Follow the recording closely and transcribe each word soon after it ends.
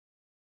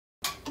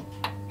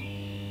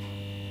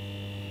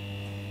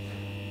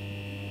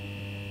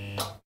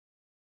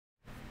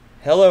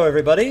Hello,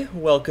 everybody.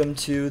 Welcome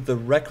to the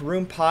Rec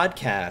Room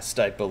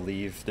Podcast. I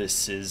believe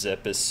this is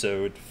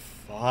episode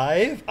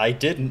 5. I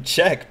didn't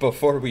check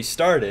before we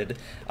started.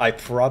 I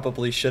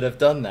probably should have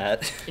done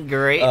that.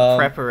 Great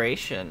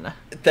preparation.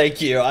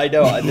 Thank you. I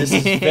know this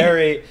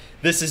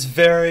is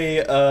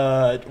very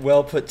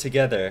well put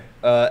together.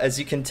 As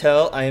you can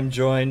tell, I am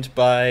joined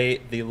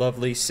by the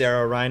lovely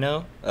Sarah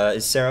Rhino.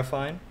 Is Sarah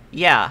fine?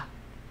 Yeah.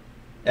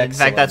 Excellent. In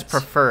fact, that's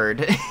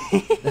preferred.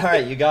 All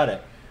right, you got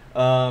it.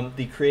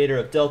 The creator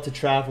of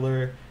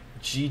Deltatraveller,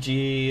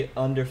 GG,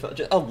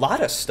 Undertale, a lot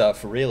of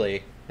stuff,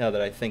 really, now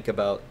that I think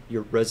about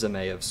your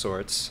resume of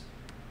sorts.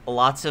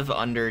 Lots of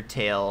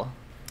Undertale.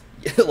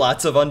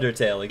 Lots of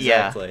Undertale,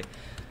 exactly.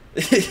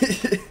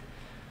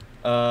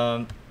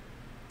 Yeah.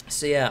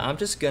 So yeah, I'm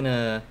just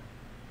gonna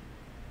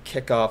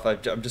kick off.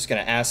 I'm just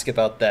gonna ask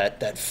about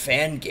that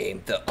fan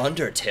game, the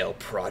Undertale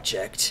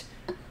project.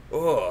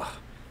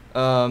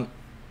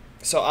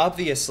 So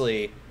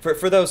obviously,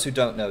 for those who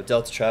don't know,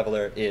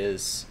 Deltatraveller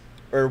is,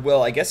 or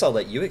well, I guess I'll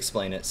let you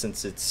explain it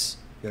since it's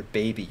your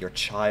baby, your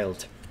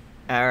child.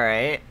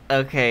 Alright.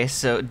 Okay,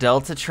 so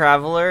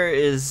Deltatraveller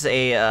is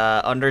a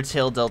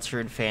Undertale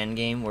Deltarune fan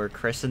game where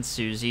Chris and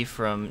Susie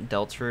from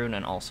Deltarune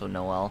and also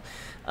Noel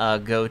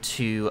go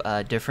to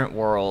different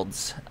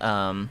worlds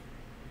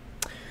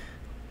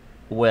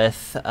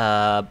with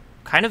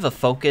kind of a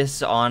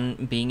focus on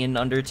being in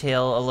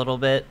Undertale a little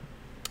bit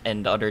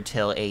and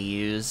Undertale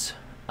AUs.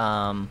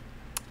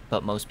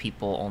 But most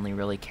people only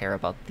really care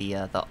about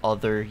the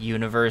other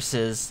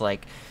universes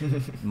like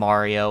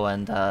Mario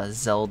and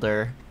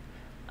Zelda.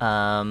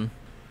 Yeah,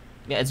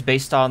 it's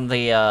based on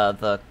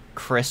the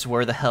Chris,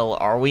 where the hell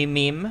are we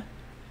meme,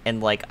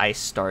 and like I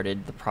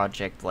started the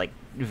project like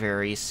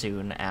very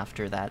soon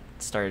after that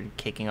started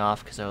kicking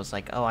off because I was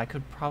like, oh, I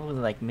could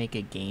probably like make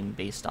a game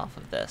based off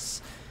of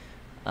this.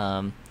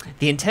 The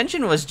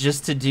intention was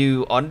just to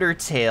do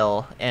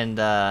Undertale and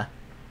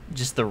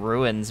just the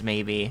ruins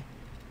maybe.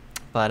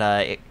 But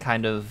it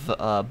kind of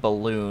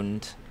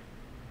ballooned,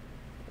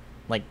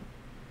 like,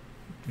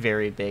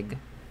 very big.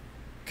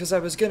 Because I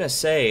was gonna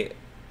say,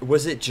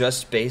 was it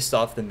just based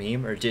off the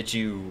meme, or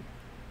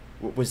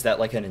was that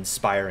like an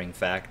inspiring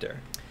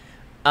factor?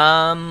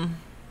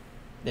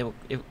 It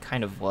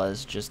kind of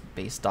was just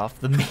based off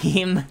the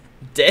meme.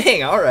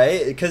 Dang, all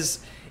right,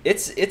 because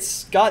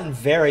it's gotten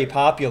very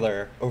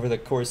popular over the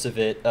course of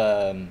it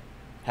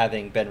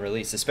having been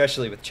released,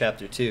 especially with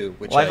Chapter 2,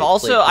 which I've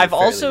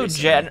also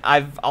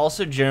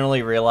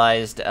generally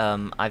realized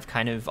I've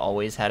kind of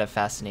always had a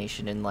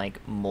fascination in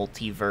like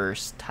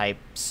multiverse type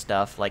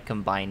stuff, like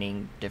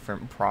combining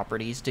different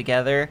properties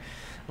together.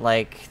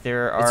 Like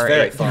there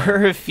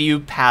are a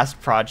few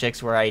past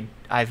projects where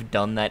I've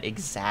done that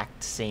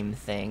exact same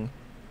thing.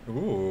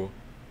 Ooh,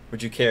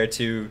 would you care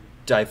to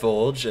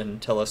divulge and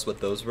tell us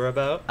what those were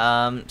about?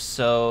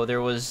 So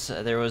there was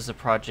a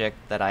project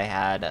that I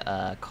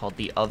had called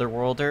The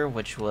Otherworlder,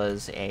 which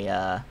was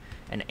an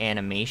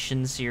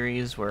animation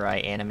series where I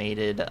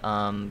animated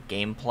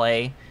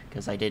gameplay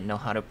because I didn't know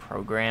how to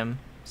program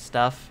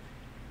stuff.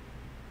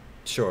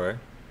 Sure.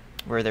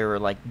 Where there were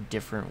like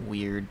different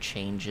weird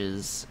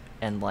changes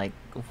and like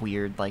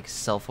weird like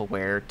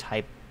self-aware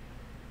type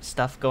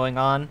stuff going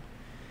on.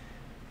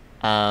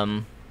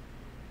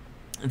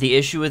 The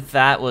issue with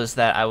that was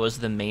that I was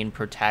the main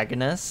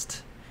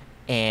protagonist,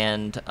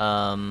 and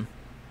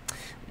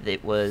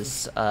it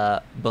was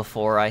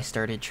before I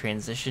started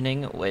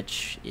transitioning,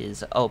 which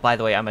is... Oh, by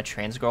the way, I'm a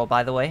trans girl,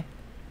 by the way.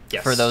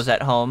 Yes. For those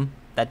at home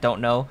that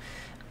don't know.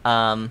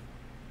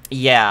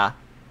 Yeah.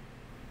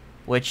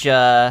 Which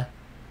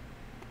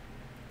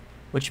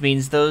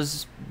means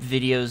those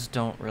videos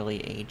don't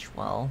really age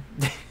well.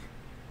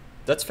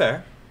 That's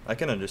fair. I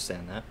can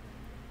understand that.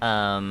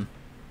 And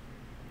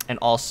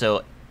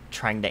also...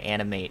 trying to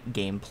animate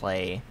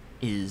gameplay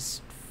is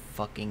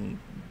fucking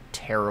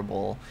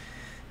terrible,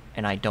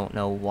 and I don't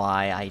know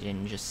why I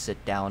didn't just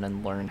sit down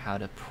and learn how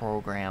to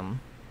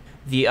program.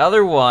 The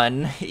other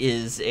one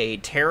is a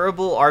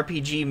terrible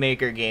RPG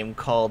Maker game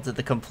called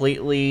The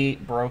Completely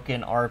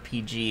Broken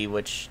RPG,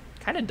 which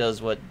kind of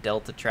does what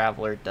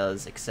Deltatraveller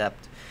does,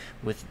 except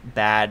with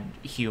bad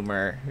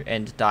humor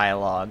and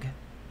dialogue.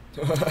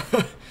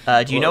 Do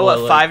you know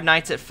what Five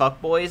Nights at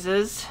Fuckboys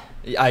is?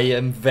 I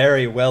am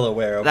very well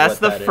aware of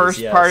That's what that is. That's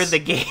the first part of the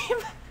game.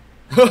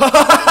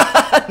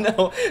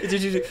 No,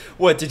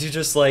 did you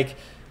just like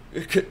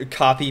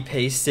copy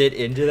paste it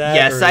into that?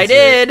 Yes, I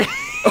did.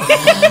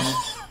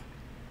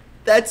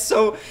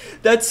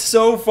 That's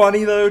so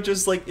funny though.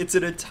 Just like it's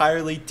an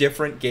entirely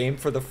different game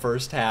for the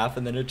first half,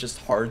 and then it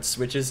just hard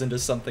switches into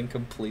something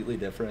completely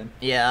different.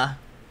 Yeah,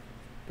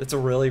 that's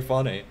really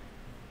funny.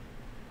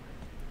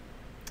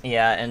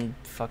 Yeah, and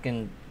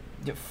fucking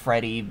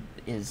Freddy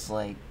is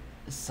like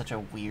such a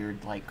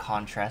weird like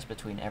contrast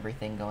between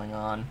everything going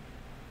on.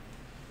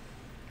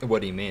 What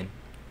do you mean?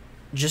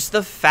 Just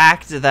the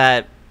fact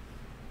that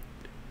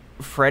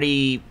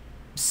Freddy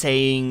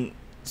saying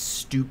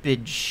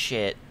stupid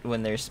shit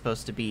when there's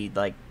supposed to be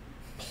like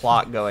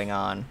plot going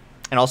on,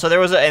 and also there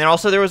was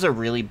a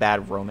really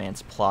bad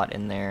romance plot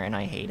in there, and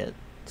I hate it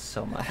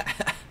so much.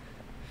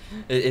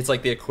 It's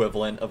like the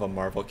equivalent of a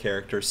Marvel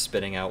character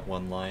spitting out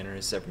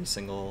one-liners every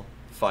single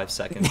 5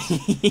 seconds.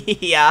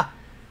 Yeah,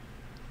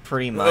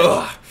 pretty much.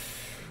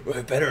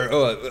 Ugh,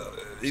 better.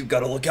 You've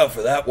got to look out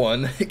for that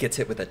one. It gets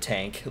hit with a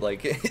tank.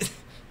 Like,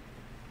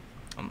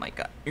 Oh my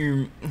god.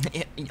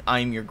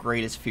 I'm your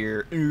greatest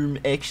fear.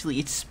 Actually,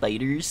 it's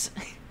spiders.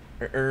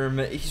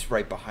 he's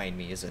right behind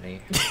me, isn't he?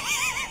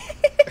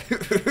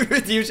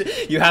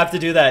 You have to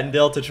do that in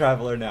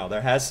Deltatraveller now.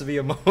 There has to be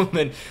a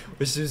moment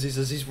where Susie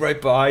says he's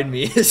right behind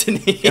me, isn't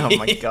he? Oh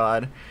my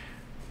god.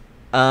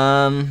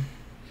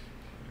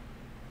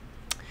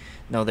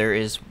 No, there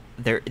is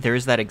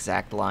that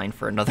exact line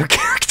for another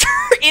character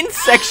in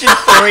section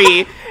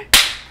 3.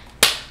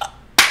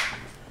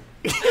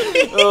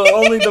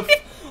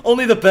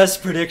 Only the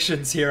best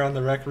predictions here on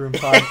the Rec Room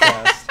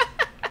podcast.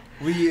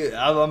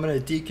 I'm gonna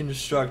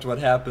deconstruct what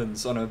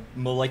happens on a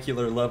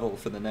molecular level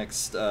for the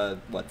next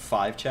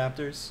 5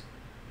 chapters?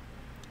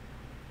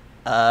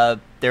 Well,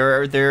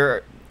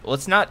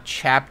 it's not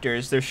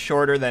chapters. They're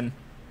shorter than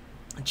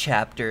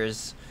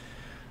chapters.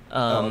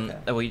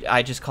 Okay.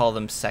 I just call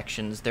them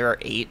sections. There are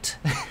 8.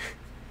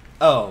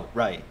 Oh,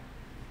 right.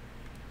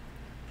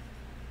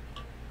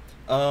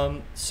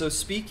 So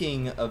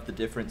speaking of the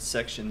different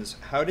sections,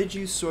 how did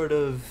you sort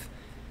of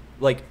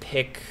like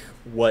pick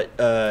what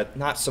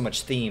not so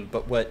much theme,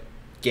 but what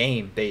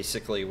game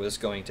basically was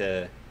going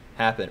to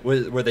happen?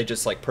 Were they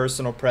just like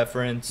personal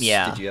preference?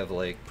 Yeah. Did you have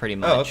like pretty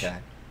much? Oh, okay.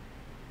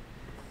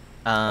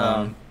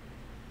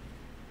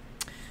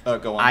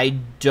 Go on. I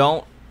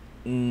don't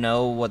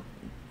know what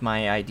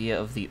my idea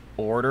of the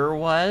order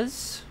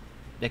was.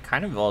 It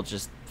kind of all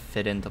just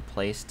fit into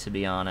place, to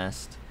be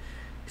honest.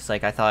 Because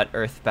like I thought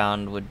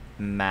Earthbound would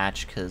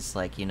match, because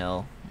like, you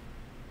know,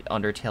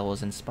 Undertale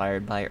was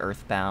inspired by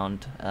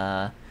Earthbound.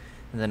 And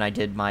then I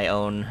did my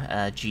own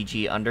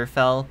GG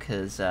Underfell,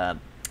 because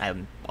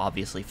I'm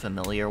obviously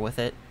familiar with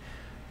it.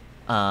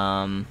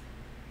 A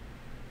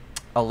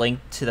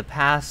Link to the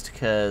Past,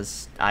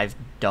 because I've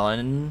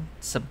done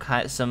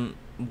some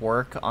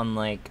work on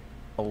like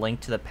a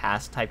Link to the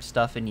Past type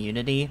stuff in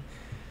Unity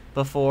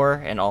before,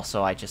 and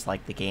also I just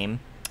like the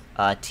game.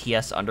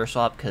 TS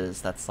Underswap,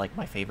 because that's like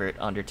my favorite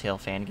Undertale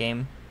fan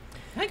game.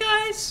 Hi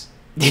guys.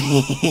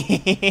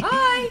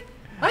 Hi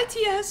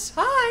TS.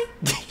 Hi.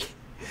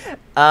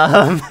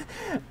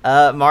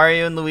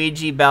 Mario and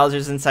Luigi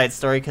Bowser's Inside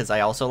Story, because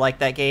I also like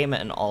that game,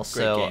 and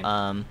also Great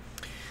game.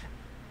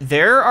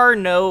 There are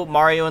no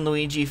Mario and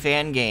Luigi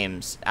fan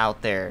games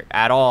out there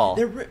at all.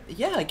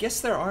 Yeah, I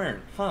guess there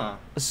aren't, huh?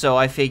 So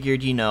I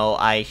figured, you know,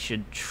 I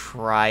should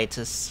try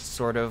to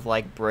sort of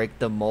like break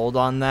the mold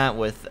on that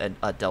with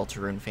a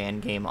Deltarune fan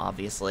game,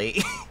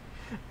 obviously.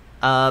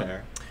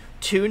 Fair.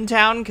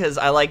 Toontown, because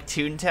I like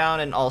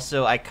Toontown, and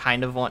also I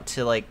kind of want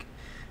to like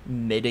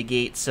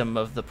mitigate some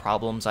of the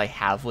problems I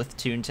have with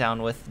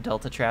Toontown with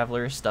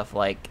Deltatraveller, stuff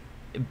like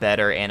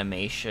better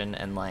animation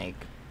and like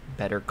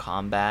better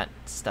combat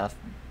stuff.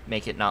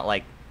 Make it not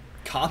like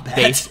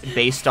Combat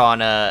based on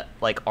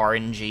like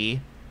RNG.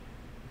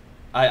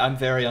 I'm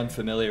very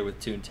unfamiliar with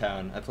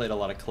Toontown. I played a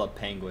lot of Club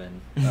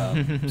Penguin,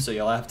 so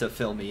you'll have to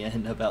fill me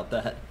in about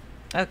that.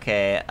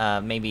 Okay,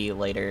 maybe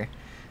later.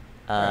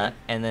 Right.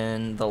 And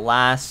then the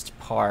last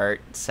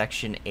part,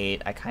 section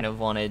 8, I kind of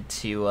wanted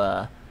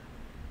to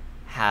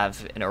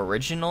have an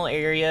original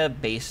area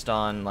based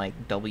on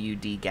like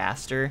W.D.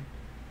 Gaster.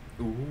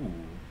 Ooh,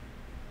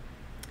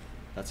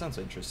 that sounds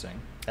interesting.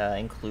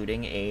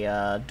 Including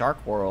a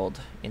Dark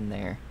World in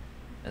there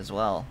as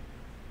well.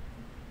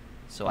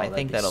 So I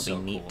think that'll be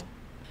neat. Cool.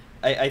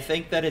 I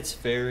think that it's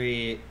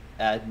very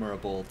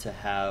admirable to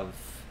have,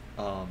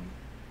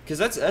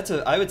 because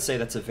I would say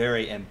that's a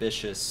very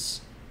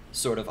ambitious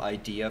sort of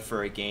idea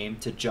for a game,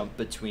 to jump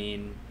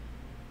between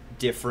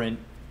different,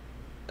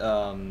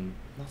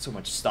 not so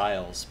much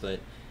styles,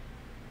 but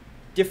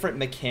different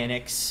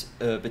mechanics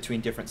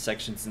between different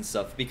sections and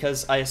stuff,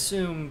 because I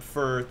assume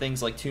for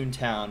things like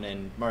Toontown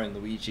and Mario and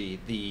Luigi,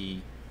 the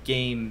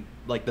game,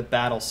 like the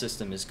battle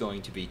system, is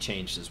going to be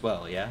changed as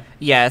well, yeah?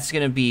 Yeah, it's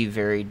going to be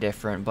very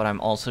different, but I'm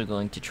also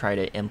going to try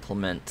to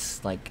implement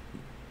like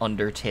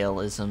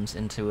Undertale-isms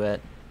into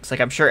it. It's like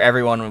I'm sure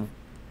everyone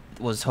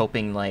was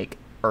hoping like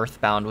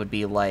Earthbound would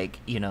be like,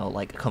 you know,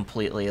 like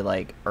completely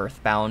like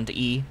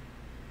Earthbound-y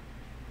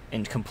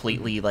and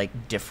completely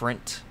like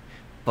different,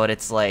 but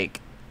it's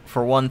like,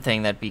 for one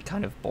thing, that'd be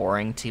kind of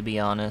boring, to be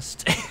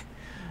honest.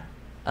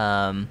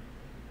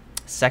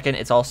 Second,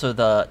 it's also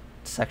the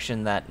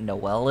section that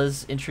Noelle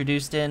is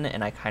introduced in,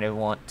 and I kind of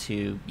want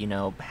to, you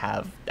know,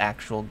 have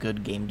actual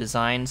good game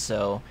design,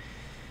 so...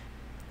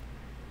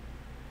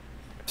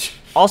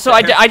 Also,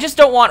 I just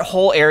don't want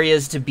whole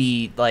areas to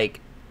be,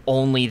 like,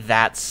 only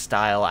that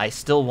style. I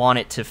still want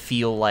it to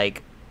feel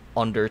like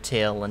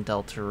Undertale and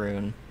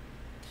Deltarune.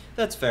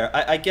 That's fair.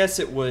 I guess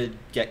it would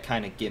get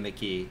kind of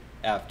gimmicky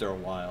after a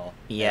while.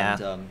 Yeah.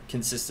 And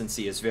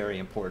consistency is very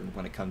important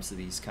when it comes to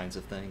these kinds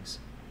of things.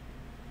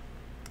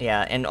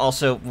 Yeah, and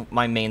also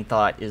my main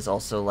thought is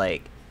also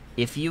like,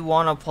 if you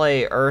want to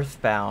play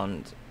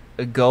Earthbound,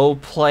 go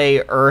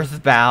play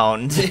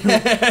Earthbound.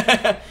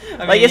 I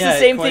mean, Like, it's the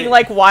same quite... thing,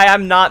 like, why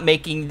I'm not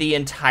making the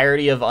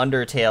entirety of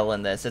Undertale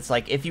in this. It's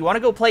like, if you want to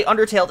go play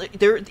Undertale,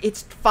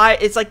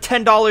 it's like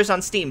 $10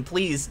 on Steam.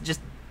 Please, just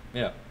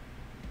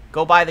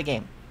go buy the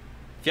game.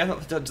 If you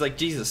haven't, like,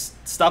 Jesus,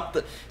 stop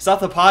the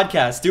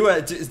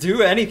podcast.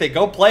 Do anything.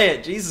 Go play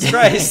it. Jesus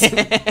Christ.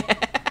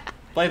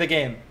 Play the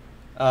game.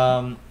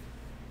 But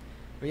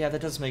yeah,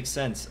 that does make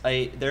sense.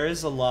 There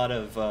is a lot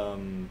of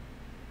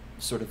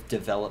sort of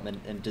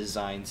development and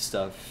design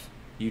stuff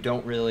you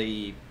don't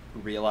really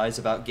realize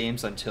about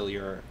games until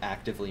you're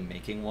actively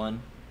making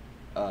one.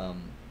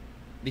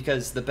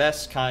 Because the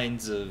best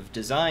kinds of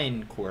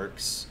design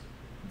quirks,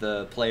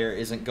 the player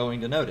isn't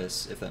going to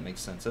notice, if that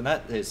makes sense. And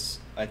that is,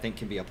 I think,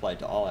 can be applied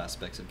to all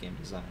aspects of game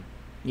design.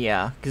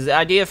 Yeah, because the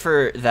idea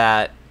for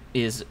that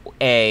is,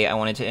 I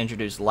wanted to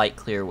introduce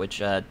Lightclear,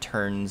 which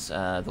turns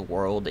the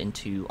world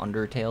into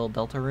Undertale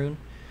Deltarune.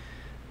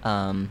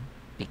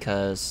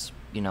 Because,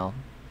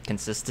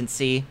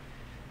 consistency.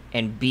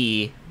 And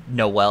B,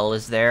 Noelle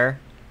is there,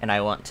 and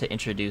I want to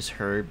introduce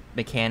her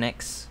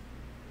mechanics.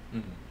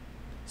 Mm-hmm.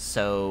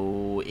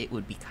 So it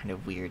would be kind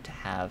of weird to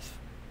have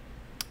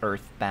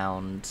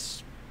Earthbound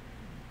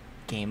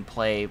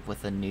gameplay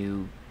with a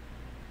new,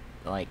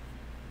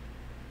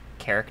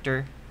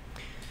 character.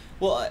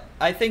 Well,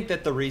 I think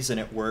that the reason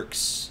it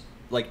works,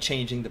 like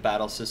changing the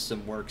battle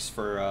system works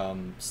for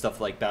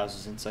stuff like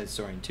Bowser's Inside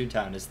Story and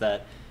Toontown, is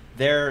that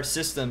their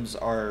systems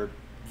are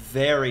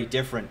very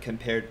different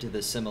compared to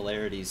the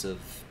similarities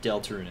of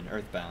Deltarune and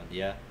Earthbound,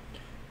 yeah?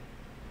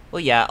 Well,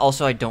 yeah,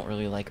 also I don't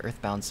really like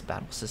Earthbound's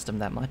battle system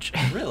that much.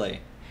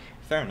 Really?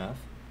 Fair enough.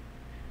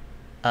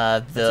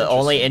 The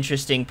only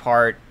interesting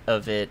part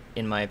of it,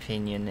 in my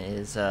opinion,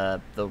 is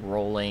the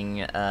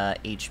rolling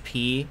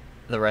HP.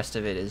 The rest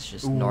of it is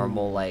just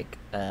normal,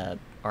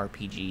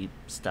 RPG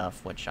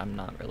stuff, which I'm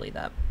not really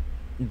that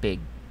big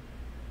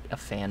a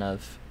fan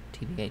of,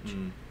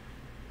 TBH.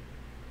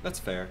 That's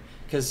fair.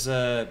 Because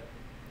I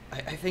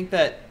think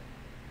that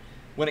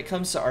when it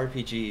comes to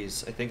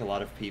RPGs, I think a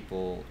lot of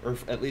people, or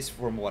at least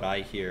from what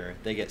I hear,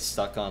 they get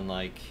stuck on,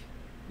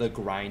 the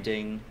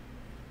grinding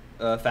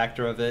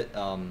factor of it.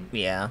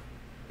 Yeah.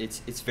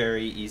 It's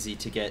very easy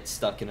to get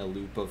stuck in a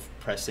loop of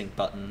pressing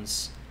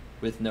buttons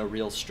with no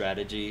real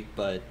strategy,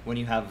 but when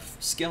you have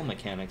skill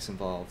mechanics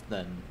involved,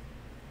 then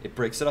it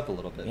breaks it up a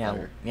little bit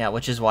better. Yeah,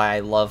 which is why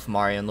I love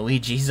Mario and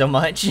Luigi so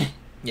much.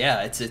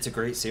 Yeah, it's a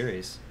great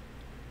series.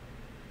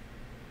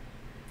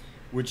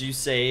 Would you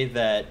say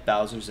that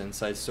Bowser's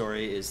Inside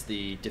Story is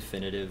the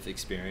definitive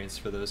experience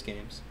for those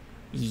games?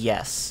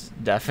 Yes,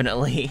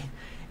 definitely.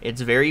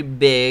 It's very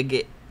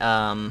big.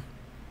 All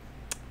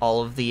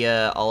of the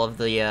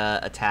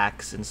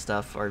attacks and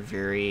stuff are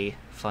very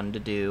fun to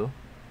do.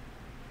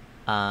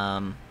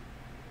 The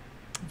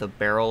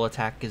barrel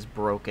attack is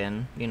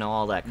broken,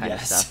 all that kind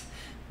of stuff.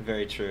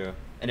 Very true.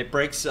 And it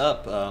breaks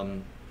up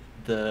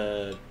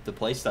the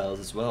playstyles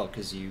as well,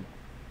 because you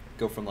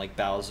go from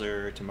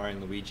Bowser to Mario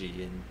and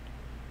Luigi in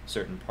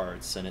certain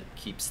parts, and it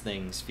keeps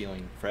things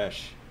feeling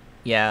fresh.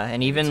 Yeah,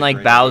 and even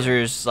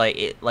Bowser's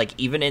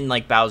even in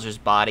Bowser's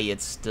body,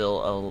 it's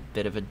still a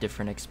bit of a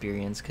different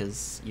experience,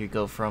 because you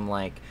go from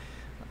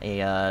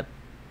a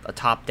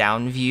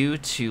top-down view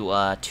to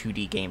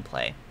 2D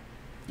gameplay.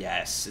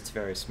 Yes, it's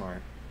very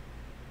smart.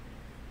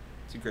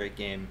 It's a great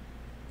game.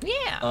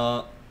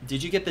 Yeah.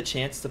 Did you get the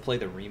chance to play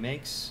the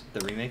remake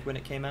when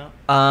it came out?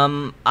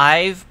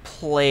 I've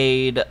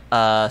played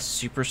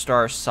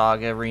Superstar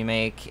Saga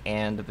remake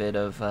and a bit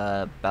of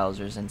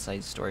Bowser's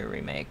Inside Story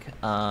remake.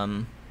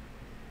 I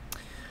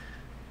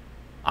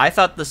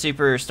thought the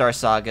Superstar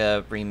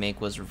Saga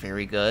remake was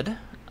very good.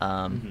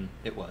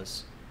 It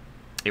was.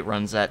 It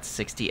runs at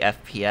 60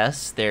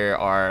 FPS. There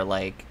are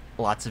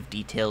lots of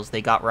details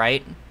they got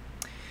right.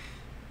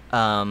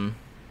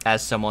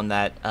 As someone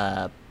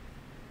that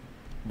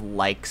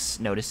likes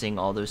noticing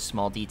all those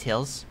small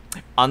details.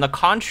 On the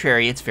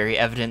contrary, it's very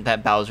evident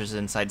that Bowser's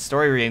Inside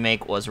Story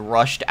remake was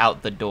rushed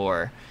out the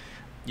door.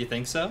 You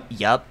think so?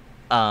 Yep.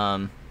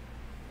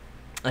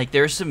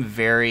 There's some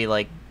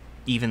very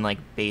even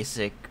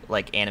basic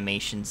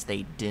animations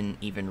they didn't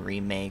even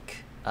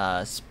remake.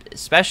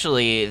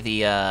 Especially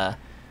the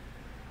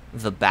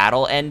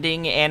battle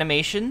ending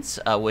animations,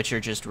 which are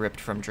just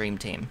ripped from Dream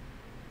Team.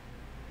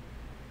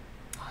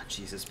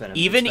 Jeez, it's been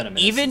even a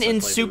minute even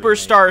since in I played the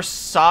Superstar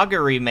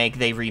Saga remake,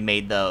 they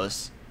remade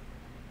those.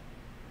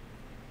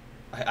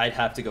 I'd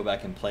have to go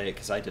back and play it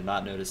because I did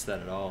not notice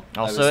that at all.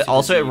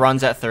 Also, it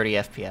runs at 30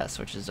 FPS,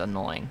 which is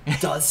annoying.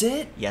 Does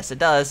it? Yes, it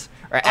does.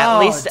 Or at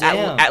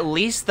damn.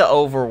 least the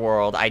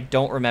overworld. I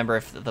don't remember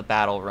if the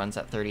battle runs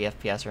at 30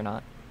 FPS or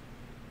not.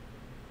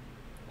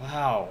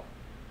 Wow.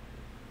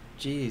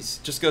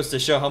 Jeez, just goes to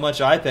show how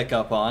much I pick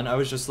up on. I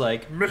was just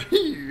like,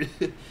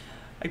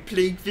 I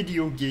play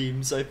video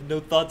games. I have no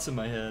thoughts in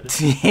my head.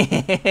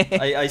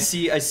 I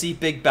see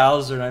Big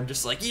Bowser and I'm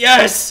just like,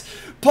 yes,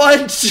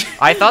 punch.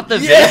 I thought the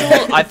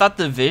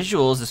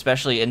visuals,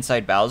 especially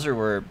inside Bowser,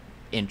 were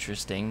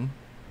interesting,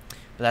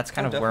 but that's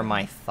kind of where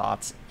my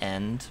thoughts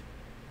end.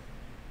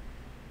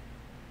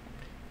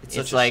 It's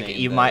such It's a like shame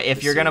you that might, if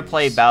the you're gonna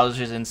play series-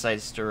 Bowser's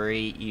Inside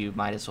Story, you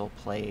might as well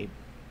play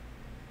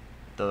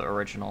the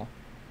original.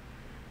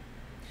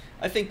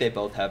 I think they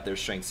both have their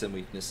strengths and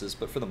weaknesses,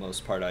 but for the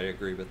most part, I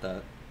agree with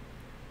that.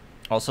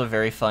 Also,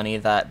 very funny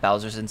that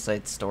Bowser's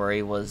Inside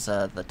Story was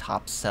the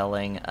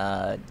top-selling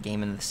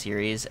game in the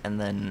series, and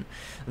then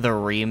the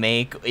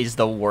remake is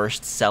the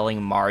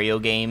worst-selling Mario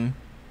game.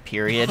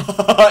 Period.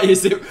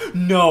 Is it?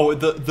 No,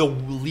 the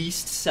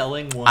least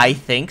selling one. I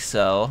think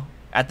so.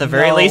 At the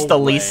very No least, the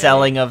least way.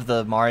 selling of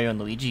the Mario and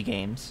Luigi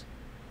games.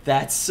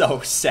 That's so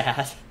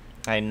sad.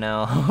 I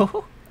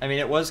know. I mean,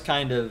 it was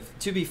kind of.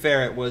 To be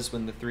fair, it was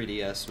when the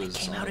 3DS was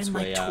Came on out its in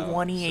like way out,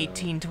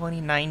 2018,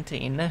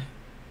 2019. so,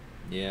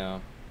 yeah.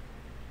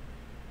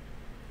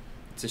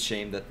 It's a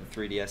shame that the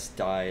 3DS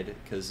died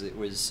because it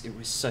was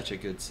such a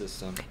good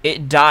system.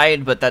 It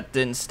died, but that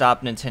didn't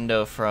stop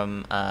Nintendo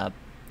from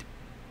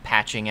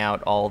patching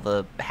out all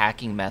the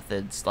hacking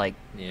methods like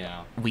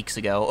Yeah. weeks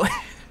ago.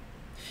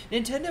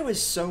 Nintendo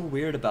is so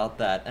weird about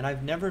that, and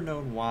I've never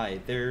known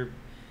why. Their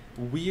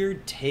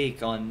weird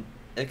take on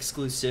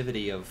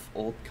exclusivity of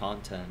old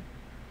content.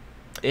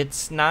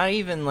 It's not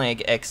even like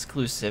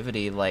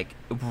exclusivity, like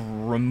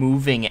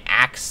removing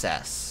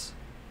access,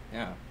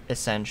 Yeah.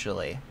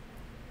 essentially.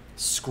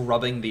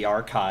 Scrubbing the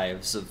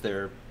archives of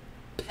their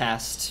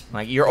past.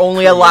 Like, you're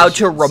only allowed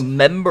to creations.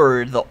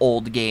 remember the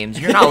old games.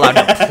 You're not allowed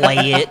to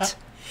play it.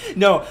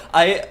 No,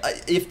 I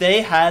if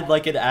they had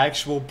like an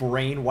actual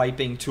brain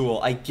wiping tool,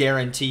 I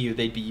guarantee you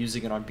they'd be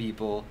using it on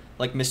people.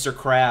 Like Mr.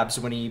 Krabs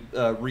when he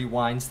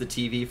rewinds the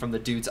TV from the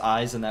dude's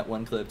eyes in that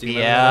one clip. Do you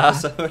remember Yeah.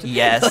 that episode?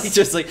 Yes. Like,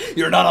 just like,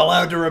 you're not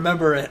allowed to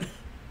remember it.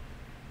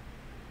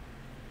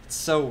 It's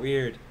so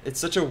weird. It's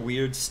such a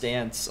weird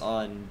stance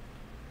on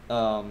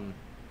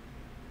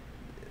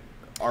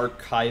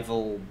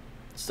archival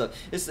stuff.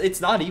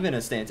 It's not even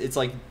a stance. It's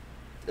like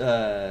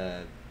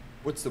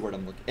what's the word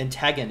I'm looking?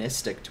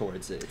 Antagonistic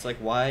towards it. It's like,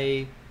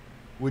 why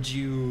would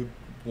you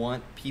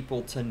want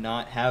people to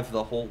not have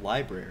the whole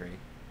library?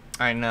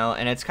 I know,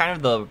 and it's kind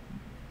of the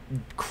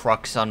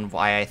crux on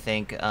why I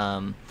think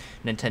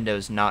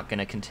Nintendo's not going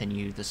to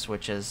continue the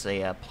Switch as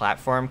a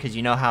platform, because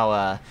you know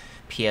how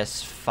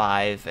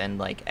PS5 and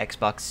like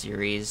Xbox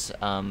Series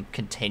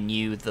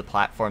continue the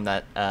platform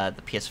that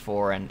the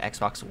PS4 and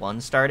Xbox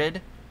One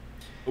started.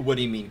 What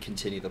do you mean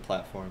continue the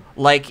platform?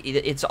 Like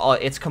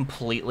it's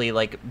completely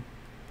like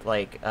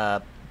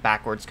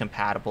backwards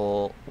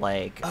compatible.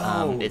 Like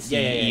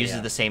it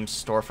uses the same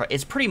storefront.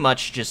 It's pretty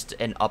much just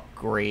an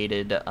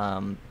upgraded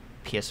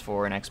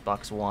PS4 and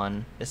Xbox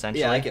One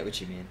essentially. Yeah, I get what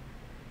you mean.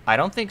 I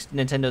don't think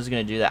Nintendo's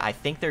going to do that. I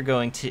think they're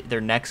going to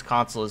their next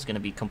console is going to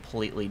be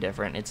completely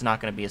different. It's not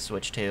going to be a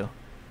Switch 2.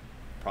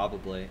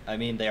 Probably. I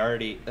mean, they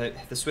already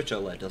the Switch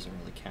OLED doesn't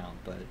really count,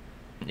 but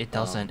It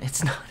doesn't.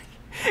 It's not.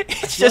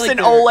 It's feel just like an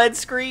they're- OLED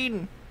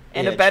screen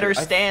and Yeah, a better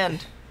true.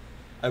 stand.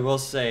 I will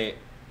say,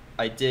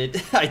 I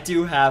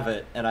do have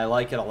it, and I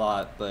like it a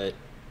lot, but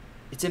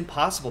it's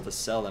impossible to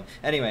sell them.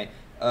 Anyway,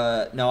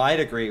 no,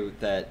 I'd agree with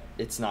that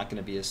it's not going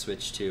to be a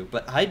Switch 2,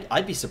 but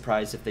I'd be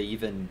surprised if they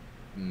even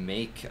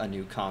make a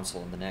new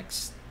console in the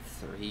next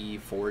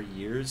 3-4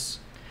 years,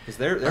 because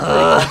they're pretty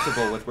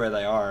comfortable with where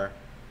they are.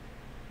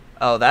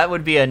 Oh, that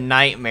would be a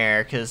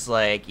nightmare, because,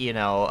 like, you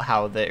know,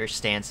 how their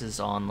stance is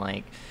on,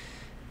 like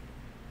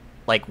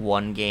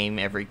one game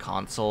every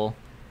console.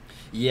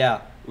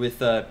 Yeah, with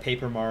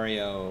Paper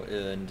Mario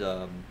and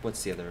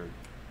what's the other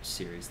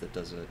series that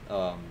does it?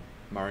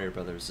 Mario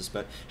Brothers,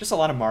 just a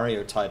lot of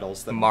Mario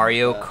titles. That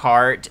Mario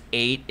Kart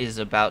 8 is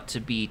about to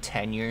be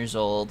 10 years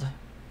old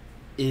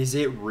Is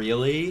it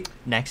really?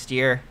 next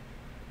year,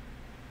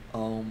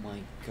 Oh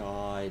my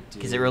god, dude.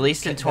 because it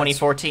released in That's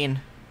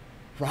 2014.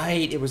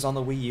 Right, it was on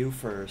the Wii U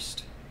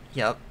first.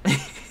 Yep.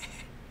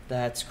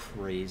 That's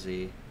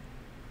crazy.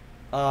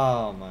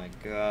 Oh my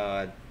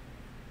god.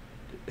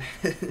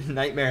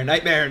 Nightmare,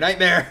 nightmare,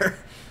 nightmare.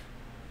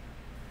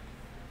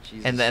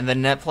 Jesus. And the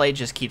netplay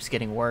just keeps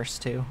getting worse,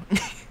 too.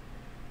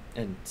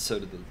 And so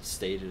do the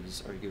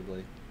stages,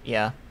 arguably.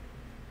 Yeah.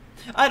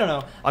 I don't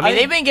know. I mean,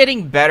 they've been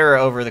getting better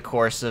over the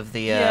course of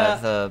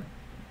the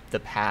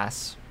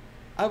pass.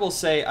 I will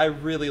say I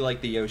really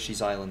like the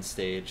Yoshi's Island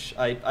stage.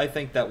 I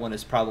think that one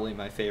is probably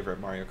my favorite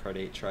Mario Kart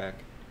 8 track.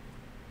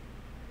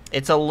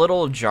 It's a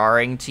little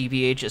jarring,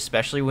 TBH,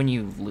 especially when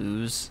you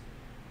lose.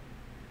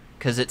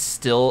 Because it's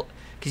still...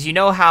 Because you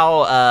know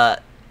how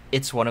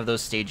it's one of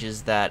those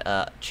stages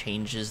that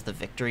changes the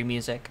victory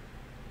music?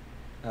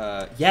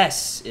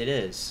 Yes, it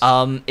is.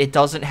 It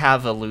doesn't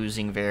have a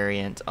losing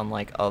variant,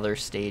 unlike other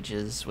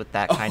stages with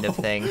that kind of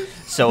thing.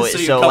 So, So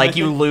you so come like, in-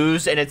 you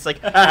lose, and it's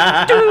like...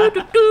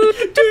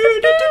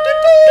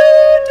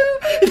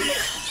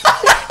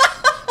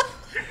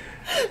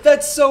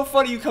 That's so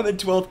funny. You come in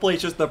 12th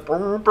place, just the...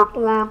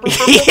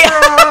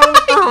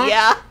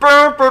 Yeah.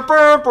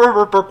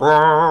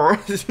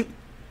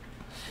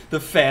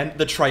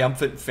 The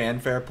triumphant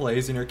fanfare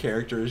plays, and your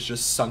character is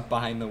just sunk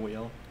behind the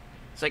wheel.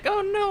 It's like,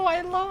 oh no,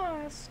 I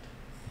lost.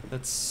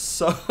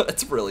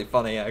 That's really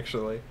funny,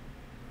 actually.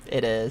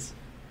 It is.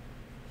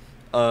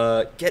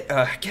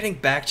 Getting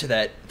back to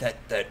that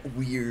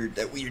weird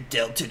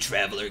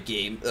Deltatraveller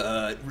game,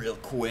 real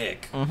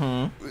quick.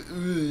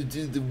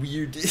 Dude, the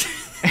weird,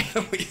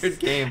 weird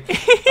game.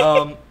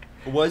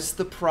 Was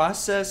the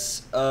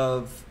process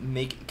of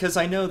because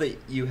I know that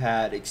you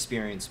had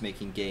experience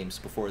making games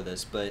before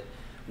this, but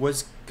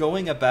was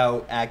going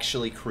about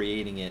actually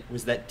creating it,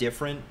 was that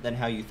different than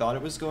how you thought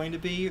it was going to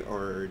be,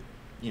 or,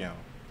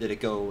 did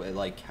it go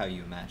like how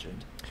you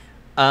imagined?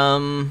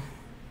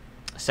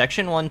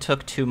 Section 1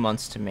 took 2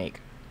 months to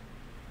make.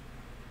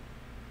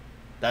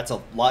 That's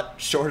a lot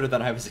shorter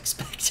than I was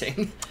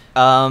expecting.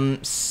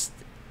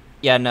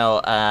 Yeah,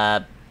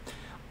 no,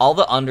 all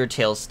the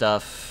Undertale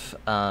stuff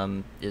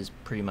is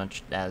pretty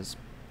much as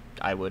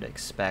I would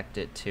expect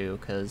it to,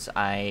 because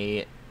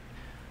I've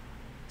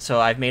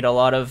made a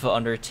lot of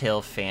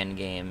Undertale fan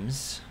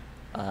games,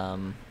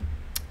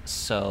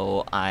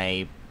 so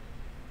I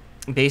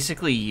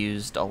basically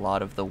used a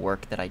lot of the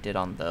work that I did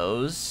on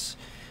those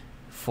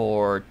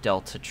for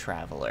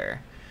Deltatraveller.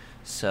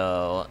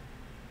 So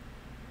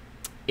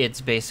it's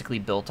basically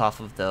built off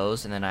of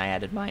those, and then I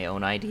added my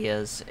own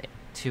ideas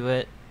to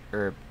it,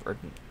 or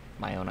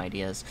my own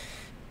ideas.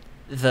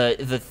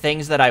 The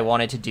things that I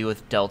wanted to do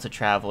with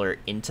Deltatraveller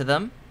into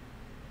them,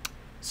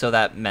 so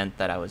that meant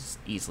that I was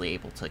easily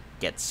able to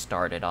get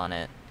started on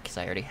it, because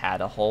I already had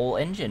a whole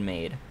engine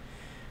made.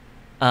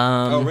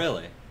 Oh,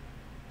 really?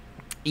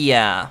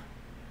 Yeah.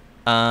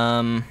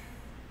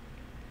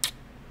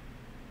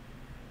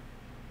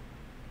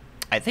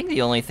 I think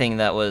the only thing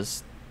that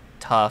was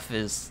tough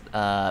is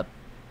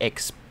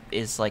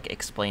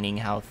explaining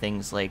how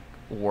things like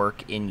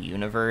work in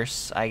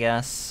universe, I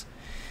guess,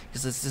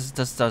 because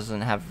this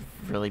doesn't have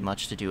really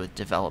much to do with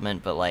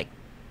development, but like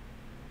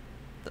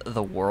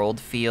the world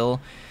feel,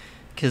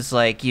 because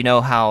like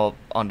how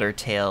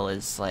Undertale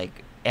is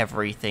like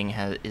everything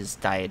is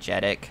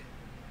diegetic,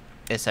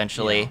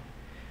 essentially. Yeah.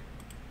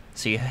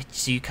 So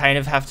you kind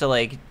of have to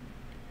like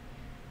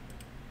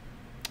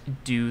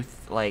do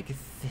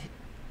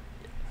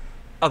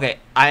okay,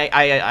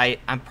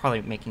 I'm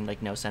probably making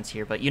like no sense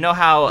here, but you know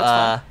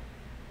how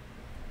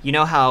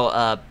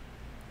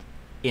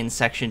in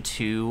section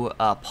 2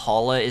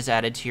 Paula is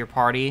added to your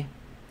party?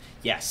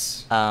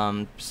 Yes.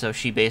 So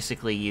she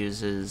basically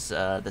uses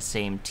the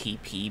same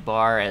TP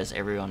bar as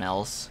everyone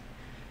else.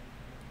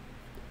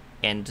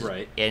 And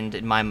right. And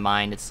in my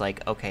mind it's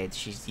like, okay,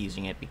 she's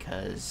using it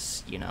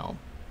because,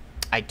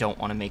 I don't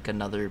want to make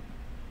another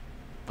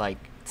like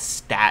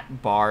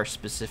stat bar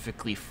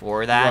specifically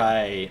for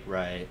that.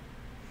 Right.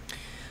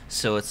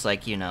 So it's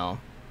like,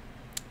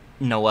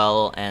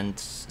 Noelle and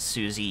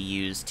Susie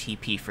use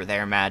TP for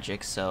their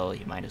magic, so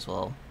you might as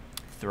well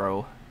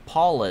throw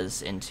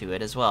Paula's into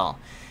it as well.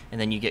 And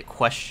then you get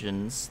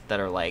questions that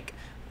are like,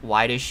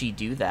 why does she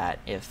do that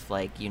if,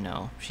 like,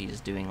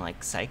 she's doing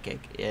like psychic?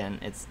 And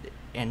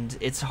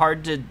it's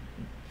hard to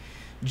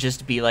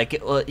just be like,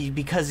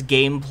 because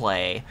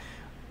gameplay,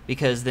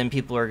 because then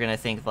people are gonna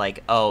think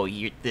like, oh,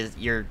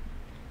 you're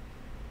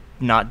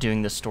not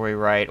doing the story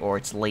right, or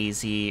it's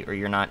lazy, or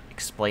you're not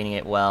explaining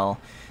it well.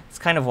 It's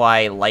kind of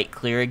why Light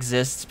Clear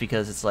exists,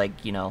 because it's like,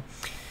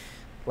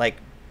 like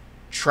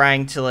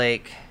trying to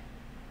like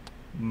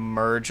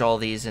merge all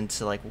these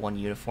into like one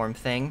uniform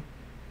thing,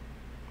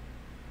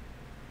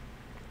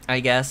 I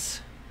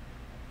guess.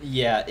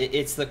 Yeah,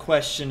 it's the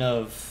question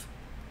of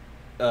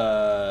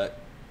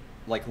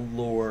like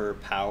lore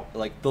power,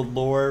 like the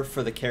lore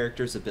for the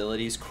character's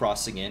abilities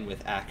crossing in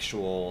with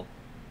actual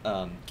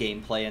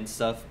gameplay and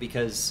stuff,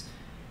 because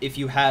if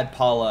you had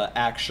Paula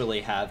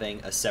actually having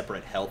a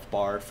separate health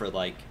bar for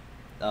like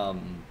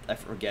I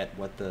forget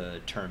what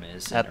the term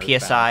is,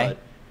 PSI, but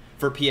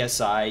for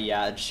PSI,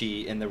 yeah,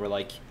 and there were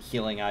like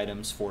healing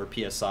items for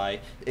PSI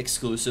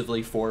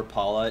exclusively for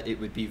Paula, it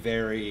would be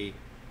very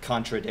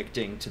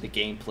contradicting to the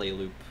gameplay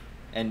loop,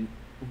 and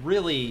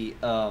really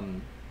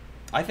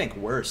I think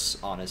worse,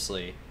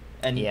 honestly.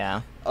 And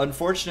yeah,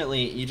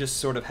 unfortunately, you just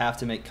sort of have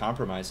to make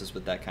compromises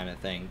with that kind of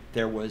thing.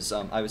 There was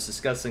I was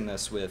discussing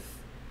this with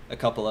a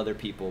couple other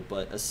people,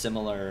 but a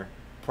similar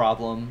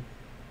problem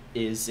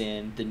is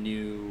in the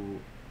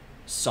new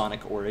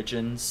Sonic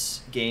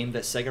Origins game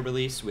that Sega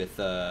released with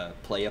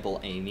playable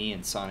Amy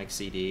and Sonic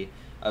CD.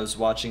 I was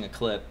watching a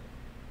clip,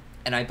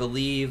 and I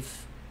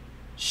believe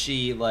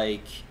she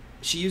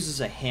uses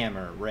a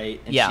hammer,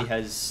 right? And yeah. She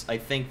has, I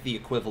think, the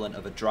equivalent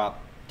of a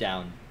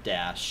drop-down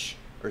dash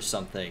or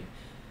something.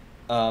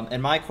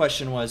 And my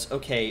question was,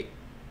 okay,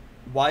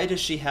 why does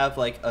she have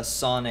like a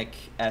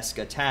Sonic-esque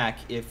attack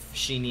if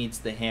she needs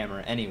the hammer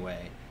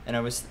anyway?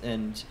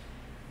 And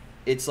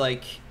it's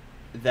like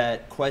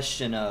that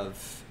question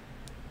of,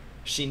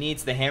 she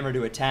needs the hammer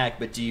to attack,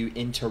 but do you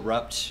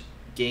interrupt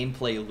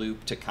gameplay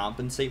loop to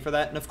compensate for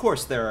that? And of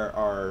course there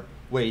are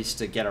ways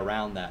to get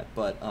around that,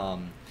 but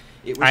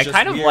it was I just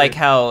kind of weird. like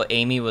how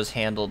Amy was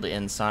handled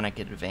in Sonic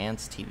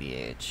Advance,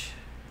 TBH.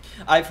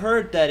 I've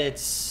heard that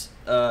it's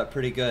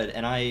pretty good,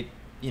 and I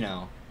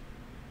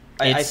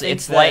think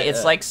it's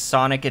like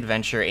Sonic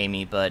Adventure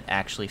Amy, but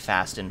actually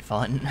fast and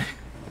fun.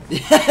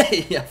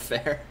 Yeah,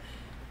 fair.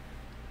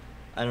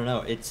 I don't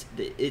know.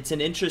 It's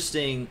an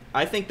interesting.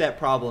 I think that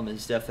problem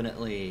is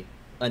definitely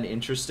an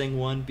interesting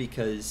one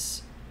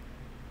because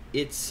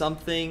it's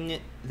something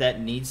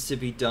that needs to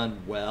be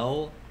done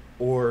well,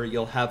 or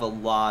you'll have a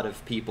lot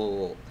of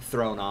people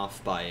thrown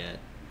off by it,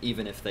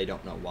 even if they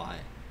don't know why.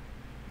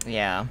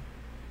 Yeah.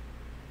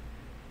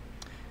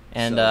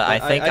 And So, I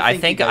but think I I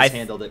think think you I guys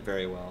handled it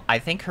very well. I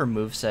think her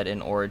moveset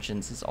in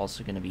Origins is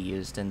also going to be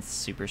used in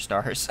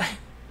Superstars.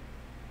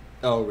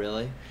 Oh,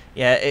 really?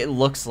 Yeah, it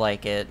looks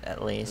like it,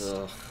 at least.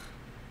 Ugh.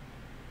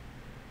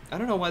 I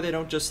don't know why they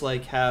don't just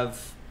like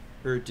have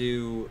her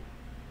do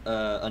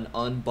an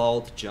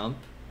unballed jump,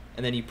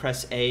 and then you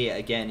press A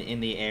again in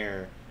the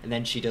air, and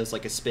then she does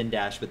like a spin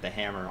dash with the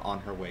hammer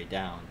on her way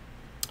down.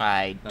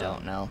 I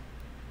don't know.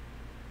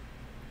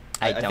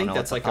 I don't think know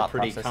that's what like the a thought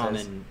pretty process common.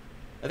 is.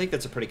 I think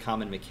that's a pretty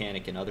common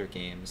mechanic in other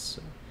games.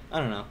 So, I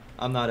don't know.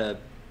 I'm not a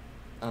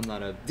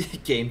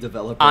game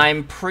developer.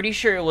 I'm pretty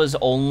sure it was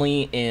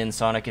only in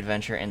Sonic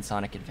Adventure and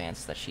Sonic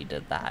Advance that she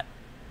did that.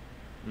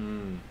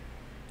 Mm.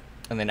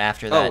 And then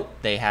after that, Oh.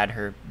 they had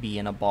her be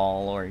in a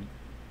ball or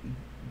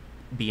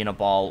be in a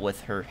ball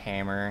with her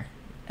hammer,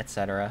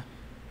 etc.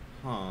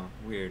 Huh.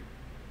 Weird.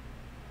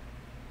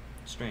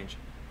 Strange.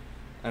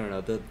 I don't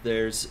know.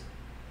 There's.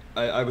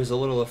 I was a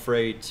little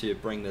afraid to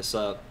bring this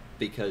up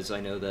because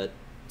I know that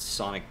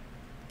Sonic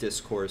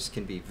discourse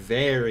can be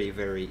very,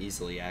 very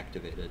easily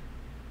activated.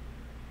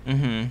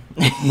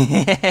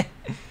 Mm-hmm.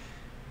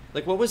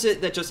 Like, what was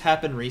it that just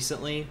happened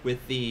recently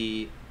with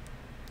the...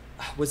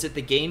 Was it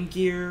the Game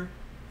Gear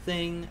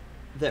thing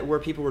that where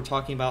people were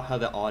talking about how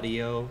the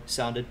audio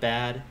sounded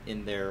bad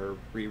in their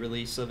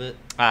re-release of it?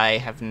 I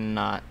have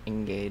not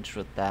engaged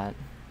with that.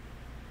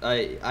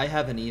 I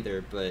haven't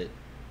either, but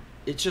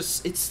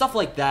it's stuff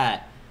like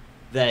that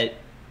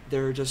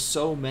there are just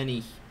so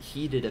many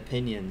heated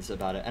opinions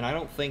about it, and I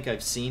don't think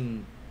I've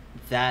seen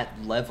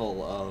that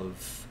level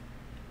of,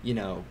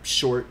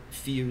 short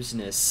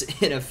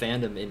fuseness in a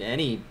fandom in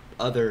any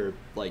other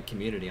like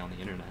community on the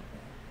internet.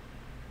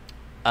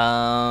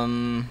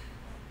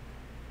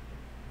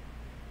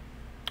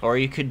 Or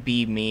you could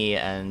be me,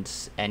 and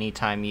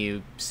anytime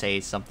you say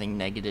something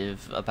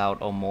negative about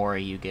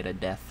Omori, you get a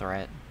death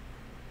threat.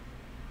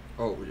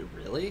 Oh,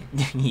 really?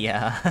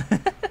 Yeah.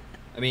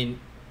 I mean,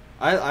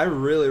 I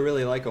really,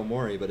 really like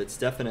Omori, but it's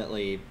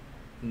definitely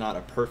not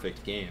a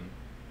perfect game.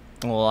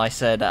 Well, I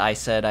said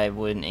I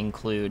wouldn't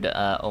include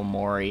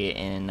Omori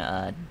in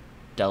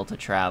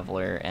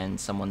Deltatraveller, and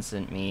someone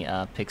sent me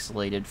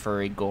pixelated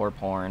furry gore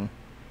porn.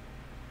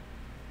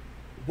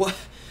 What?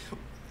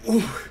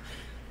 Ooh.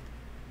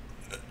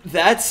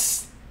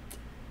 That's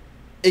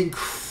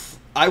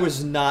I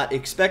was not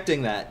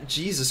expecting that.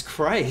 Jesus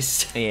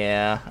Christ.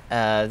 Yeah,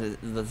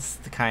 that's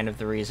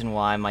the reason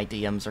why my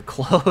DMs are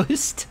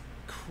closed.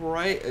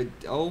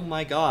 Oh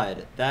my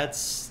god,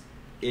 that's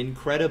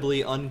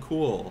incredibly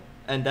uncool,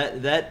 and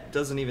that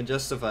doesn't even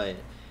justify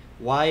it.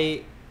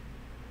 Why?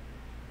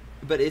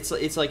 But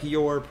it's like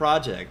your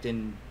project,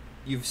 and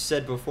you've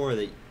said before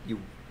that you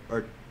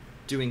are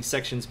doing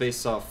sections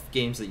based off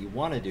games that you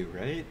want to do,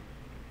 right?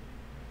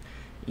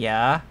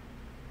 Yeah.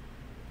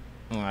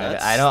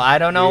 That's I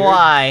don't know weird.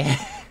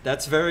 Why.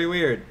 That's very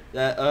weird.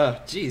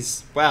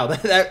 Jeez, wow.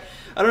 That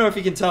I don't know if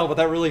you can tell, but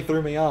that really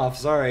threw me off.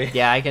 Sorry.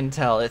 Yeah, I can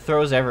tell. It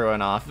throws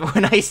everyone off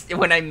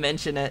when I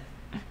mention it.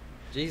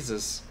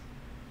 Jesus,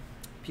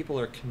 people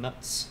are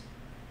nuts.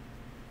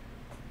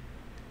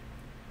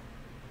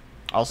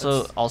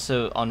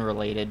 Also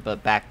unrelated,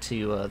 but back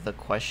to the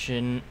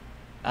question.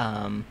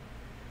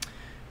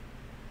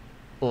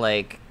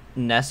 Like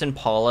Ness and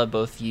Paula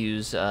both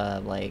use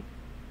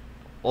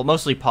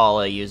mostly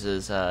Paula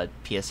uses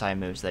PSI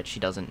moves that she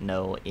doesn't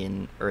know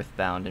in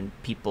Earthbound, and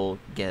people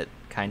get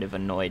kind of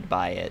annoyed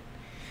by it.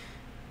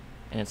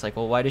 And it's like,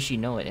 well, why does she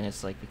know it? And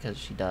it's like, because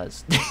she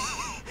does.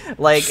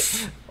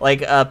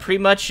 Pretty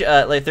much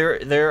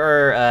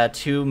there are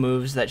two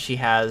moves that she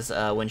has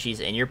when she's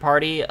in your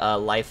party,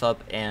 Life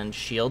Up and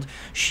Shield.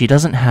 She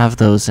doesn't have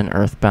those in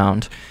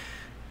Earthbound.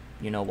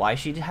 You know why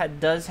she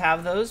does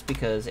have those?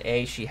 Because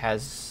she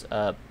has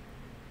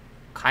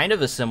kind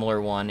of a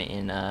similar one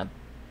in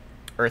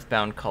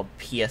Earthbound called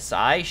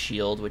PSI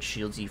Shield, which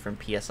shields you from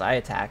PSI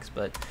attacks,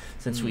 but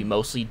since we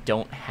mostly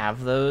don't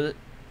have those,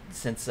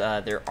 since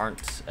there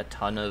aren't a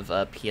ton of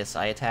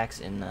PSI attacks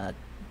in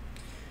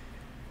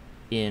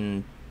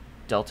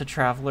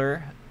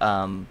Deltatraveller,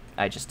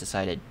 I just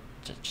decided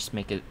to just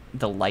make it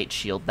the light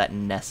shield that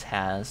Ness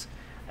has.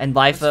 And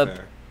Life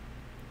Up,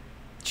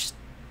 just,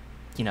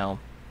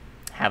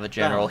 have a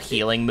general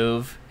healing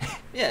move.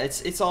 Yeah,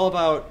 it's all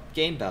about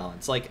game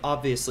balance. Like,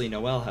 obviously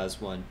Noelle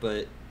has one,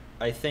 but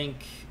I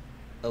think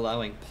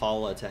allowing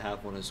Paula to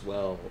have one as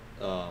well,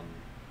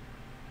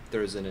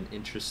 there's an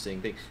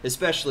interesting thing,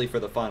 especially for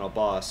the final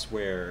boss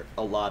where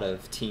a lot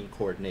of team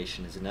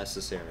coordination is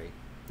necessary.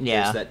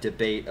 Yeah. There's that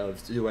debate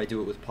of, do I do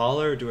it with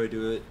Paula or do I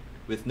do it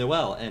with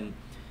Noelle? And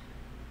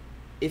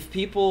if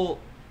people...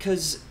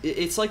 Because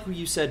it's like what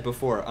you said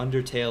before,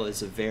 Undertale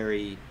is a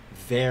very,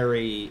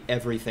 very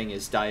everything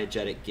is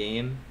diegetic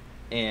game,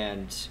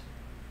 and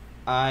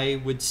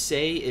I would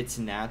say it's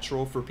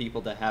natural for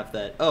people to have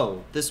that,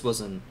 oh, this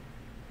wasn't,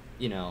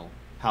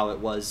 how it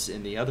was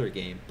in the other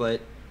game.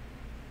 But,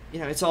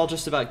 it's all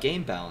just about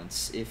game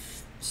balance.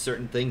 If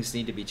certain things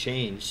need to be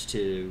changed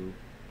to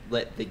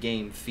let the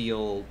game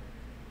feel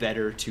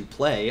better to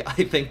play,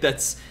 I think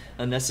that's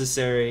a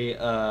necessary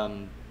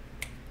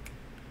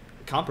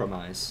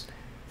compromise.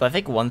 But I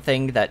think one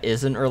thing that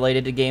isn't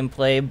related to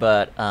gameplay,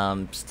 but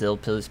still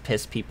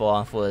pissed people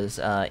off, was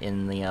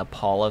in the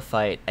Paula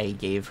fight. I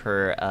gave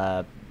her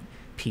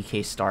PK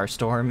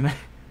Starstorm.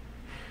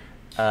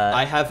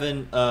 I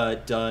haven't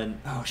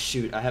done. Oh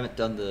shoot! I haven't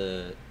done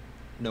the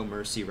No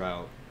Mercy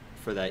route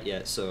for that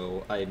yet,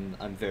 so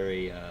I'm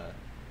very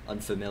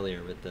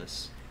unfamiliar with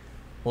this.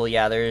 Well,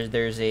 yeah,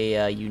 there's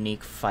a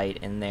unique fight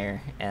in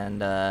there,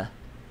 and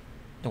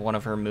one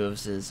of her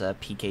moves is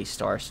PK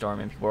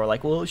Starstorm, and people are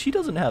like, well, she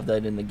doesn't have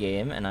that in the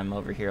game, and I'm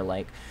over here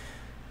like,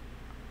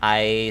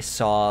 I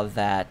saw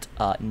that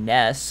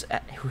Ness,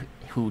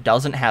 who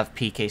doesn't have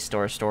PK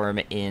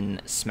Starstorm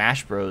in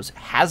Smash Bros,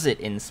 has it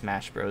in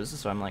Smash Bros,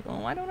 so I'm like,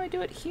 well, why don't I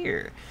do it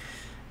here?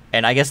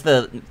 And I guess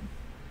the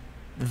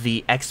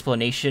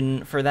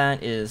explanation for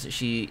that is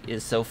she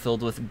is so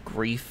filled with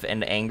grief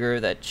and anger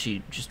that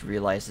she just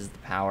realizes the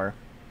power.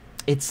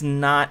 It's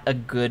not a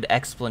good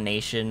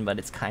explanation, but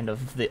it's kind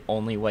of the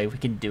only way we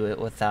can do it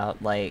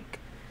without, like,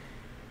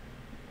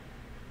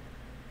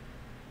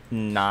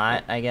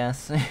 not, I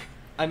guess.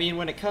 I mean,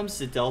 when it comes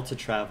to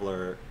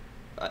Deltatraveller,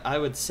 I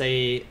would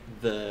say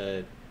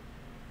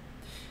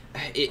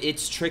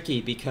it's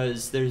tricky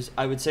because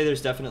I would say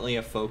there's definitely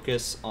a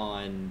focus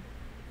on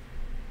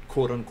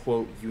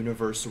quote-unquote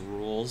universe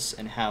rules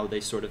and how they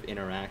sort of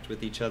interact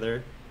with each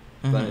other.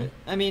 Mm-hmm. But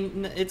I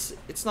mean, it's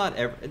not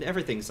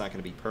everything's not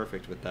going to be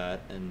perfect with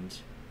that, and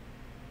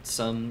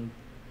some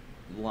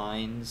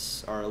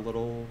lines are a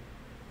little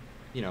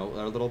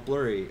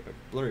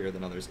blurrier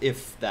than others,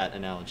 if that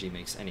analogy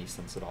makes any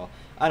sense at all.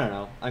 I don't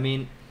know. I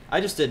mean,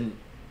 I just didn't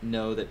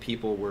know that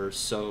people were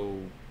so,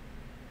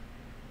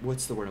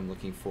 what's the word I'm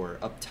looking for,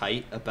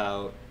 uptight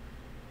about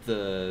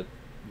the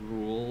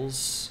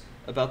rules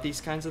about these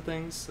kinds of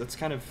things. That's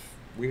kind of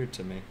weird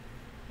to me.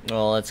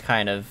 Well, that's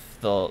kind of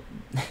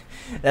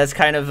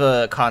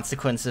a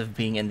consequence of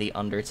being in the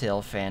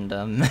Undertale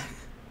fandom.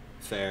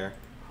 Fair.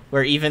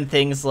 Where even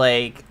things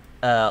like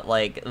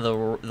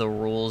the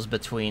rules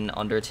between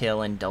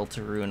Undertale and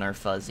Deltarune are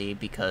fuzzy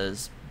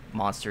because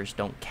monsters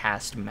don't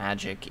cast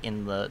magic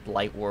in the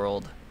light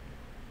world.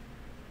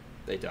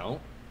 They don't?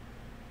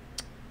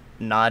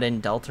 Not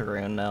in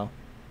Deltarune, no.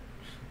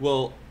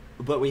 Well,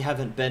 but we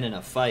haven't been in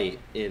a fight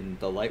in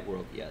the light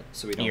world yet,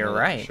 so we don't know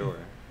right. For sure.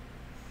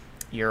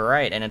 You're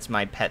right, and it's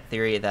my pet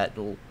theory that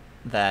the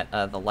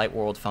light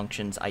world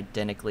functions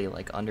identically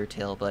like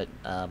Undertale, but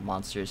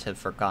monsters have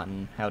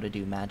forgotten how to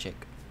do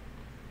magic.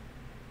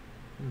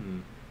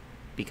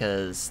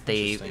 Because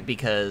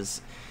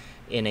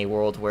in a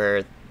world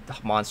where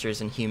monsters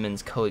and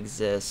humans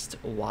coexist,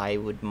 why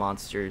would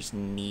monsters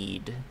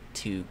need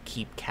to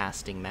keep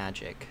casting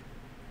magic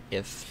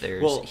if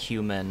there's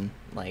human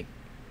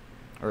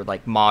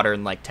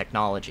modern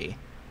technology?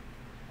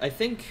 I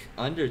think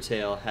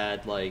Undertale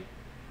had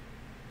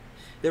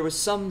there was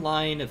some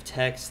line of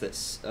text that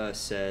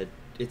said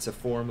it's a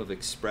form of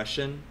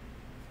expression,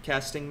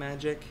 casting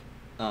magic.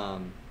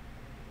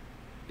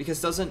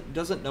 Because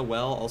doesn't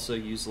Noelle also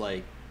use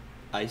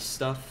ice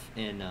stuff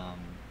in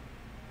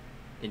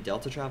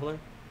Deltatraveller?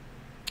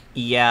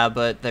 Yeah,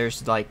 but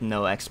there's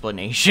no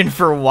explanation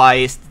for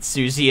why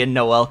Susie and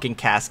Noelle can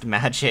cast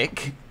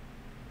magic.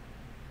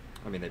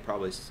 I mean, they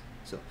probably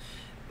so.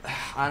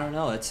 I don't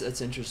know. It's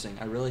interesting.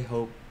 I really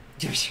hope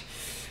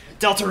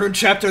Deltarune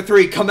Chapter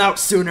 3 come out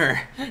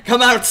sooner.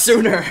 Come out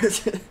sooner.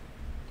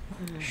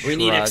 We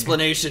need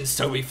explanations,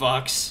 Toby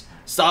Fox.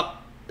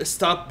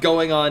 Stop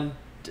going on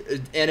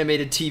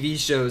animated TV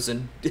shows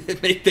and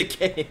make the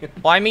game.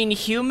 Well, I mean,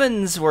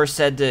 humans were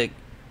said to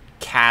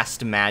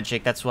cast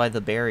magic. That's why the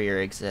barrier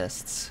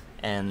exists.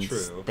 And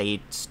True.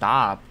 They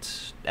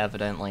stopped,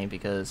 evidently,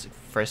 because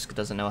Frisk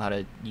doesn't know how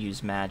to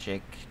use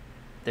magic.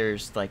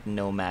 There's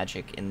no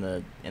magic in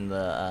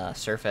the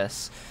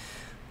surface.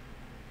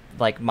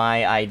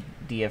 My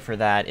idea for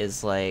that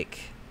is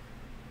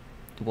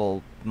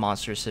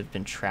monsters have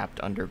been trapped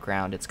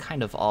underground. It's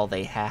kind of all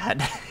they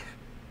had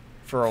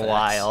for a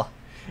while.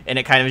 And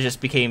it kind of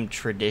just became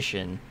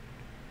tradition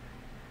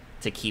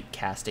to keep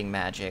casting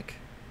magic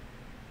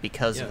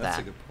because of that. Yeah,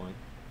 that's a good point.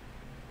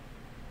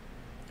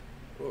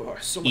 Oh,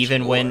 so much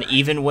even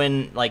more.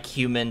 when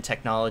human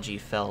technology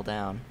fell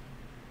down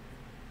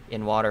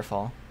in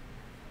Waterfall.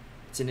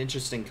 It's an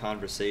interesting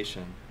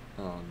conversation.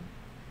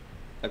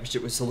 I wish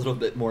it was a little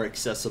bit more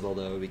accessible,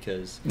 though,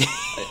 because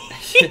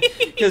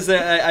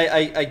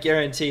I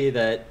guarantee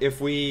that if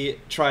we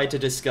tried to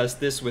discuss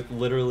this with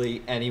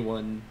literally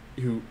anyone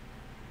who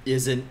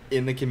isn't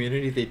in the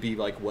community, they'd be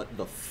like, "What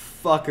the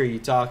fuck are you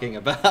talking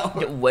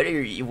about? What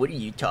are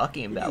you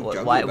talking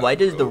about? Why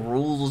does the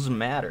rules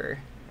matter?"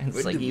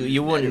 It's like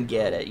you wouldn't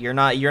get it. You're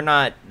not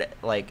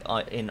like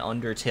in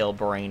Undertale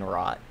brain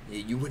rot.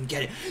 You wouldn't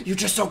get it. You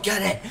just don't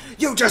get it.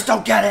 You just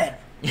don't get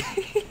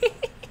it.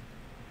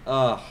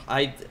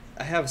 I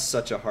have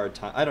such a hard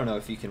time. I don't know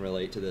if you can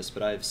relate to this,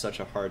 but I have such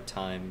a hard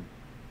time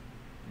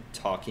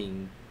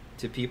talking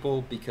to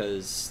people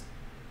because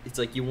it's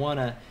like you want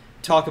to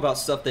talk about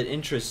stuff that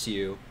interests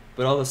you,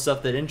 but all the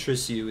stuff that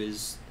interests you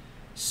is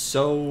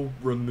so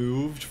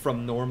removed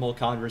from normal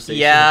conversation.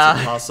 Yeah.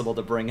 It's impossible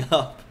to bring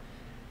up.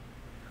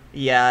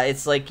 Yeah,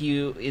 it's like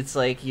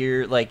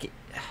you're like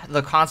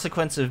the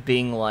consequence of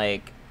being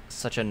like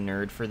such a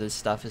nerd for this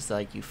stuff is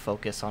like you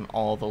focus on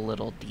all the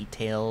little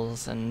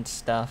details and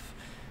stuff,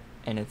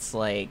 and it's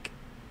like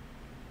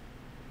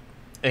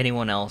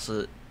anyone else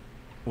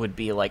would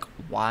be like,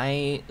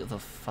 why the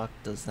fuck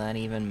does that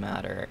even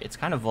matter? It's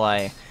kind of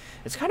why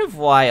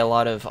a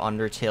lot of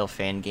Undertale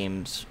fan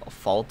games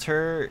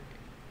falter,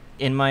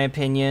 in my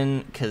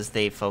opinion, because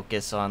they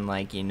focus on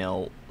like, you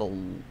know,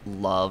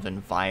 love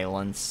and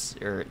violence,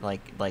 or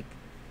like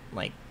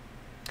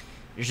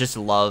it's just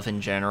love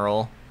in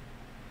general.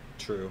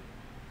 True.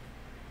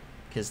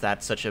 Because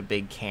that's such a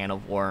big can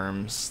of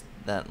worms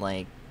that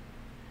like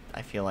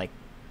I feel like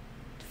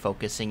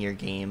focusing your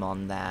game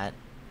on that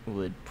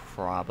would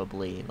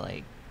probably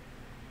like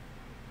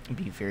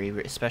be very,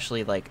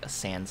 especially like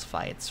Sans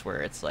fights where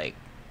it's like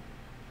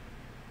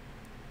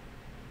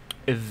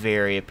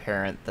very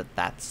apparent that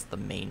that's the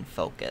main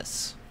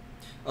focus.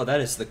 Oh,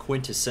 that is the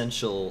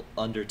quintessential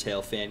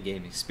Undertale fan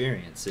game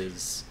experience.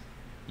 Is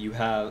you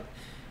have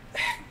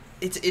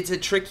it's a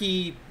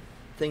tricky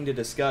thing to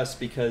discuss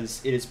because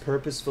it is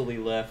purposefully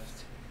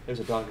left. There's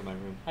a dog in my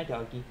room. Hi,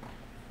 doggy.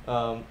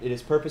 It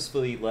is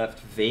purposefully left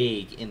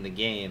vague in the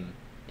game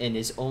and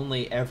is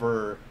only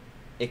ever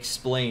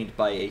explained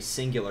by a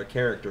singular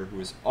character who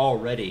is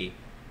already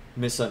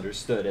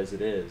misunderstood as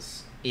it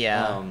is.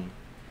 Yeah.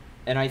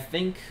 And I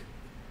think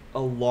a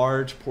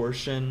large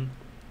portion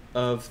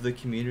of the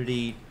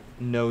community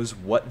knows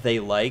what they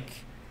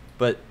like,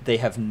 but they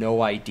have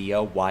no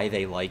idea why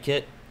they like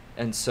it.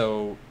 And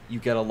so you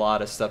get a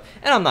lot of stuff.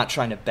 And I'm not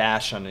trying to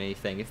bash on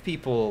anything. If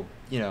people,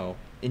 you know,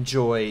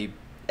 enjoy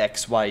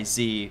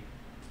XYZ,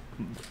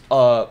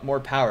 more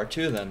power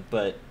to them.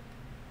 But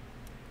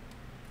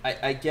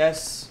I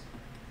guess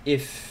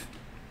if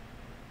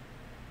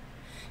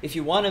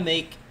you want to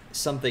make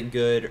something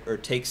good or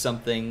take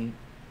something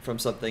from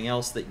something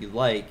else that you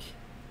like,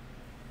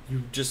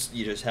 you just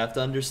have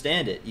to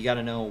understand it. You got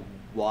to know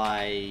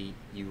why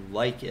you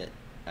like it,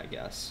 I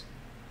guess.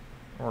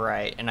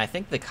 Right, and I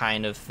think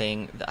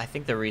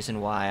the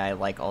reason why I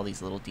like all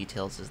these little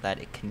details is that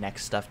it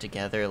connects stuff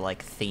together,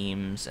 like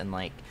themes and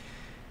like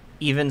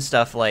even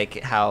stuff like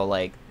how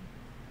like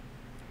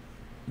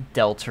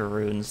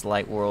Deltarune's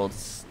Light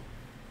World's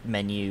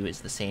menu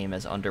is the same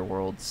as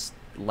Underworld's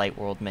Light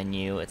World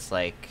menu. It's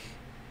like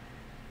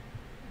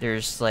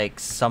there's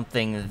like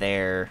something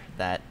there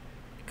that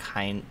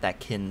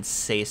can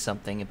say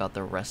something about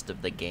the rest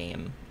of the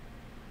game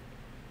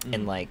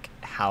and like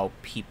how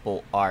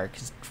people are,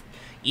 because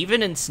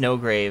even in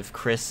Snowgrave,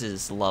 Chris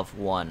is love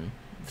one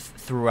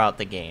throughout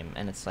the game,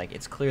 and it's like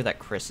it's clear that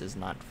Chris is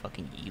not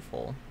fucking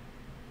evil.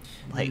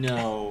 Like,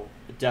 no,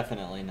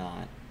 definitely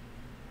not.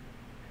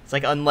 It's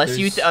like unless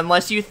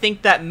you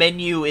think that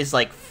menu is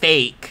like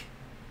fake,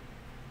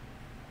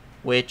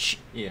 which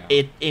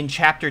in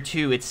chapter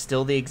 2 it's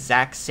still the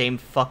exact same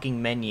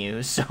fucking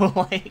menu. So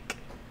like,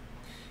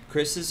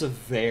 Chris is a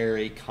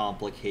very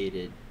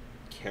complicated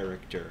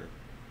character,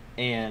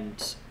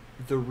 and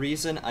the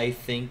reason I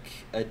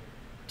think a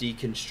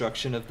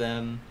deconstruction of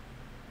them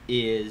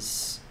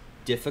is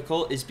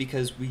difficult is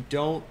because we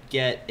don't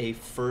get a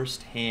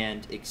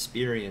first-hand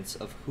experience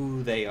of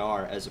who they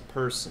are as a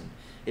person.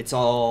 It's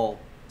all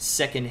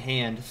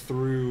second-hand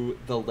through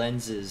the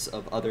lenses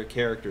of other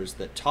characters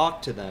that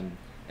talk to them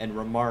and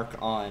remark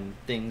on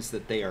things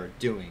that they are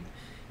doing.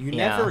 You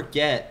never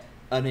get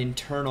an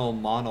internal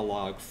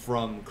monologue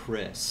from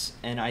Chris,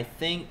 and I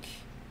think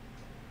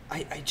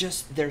I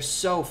just, they're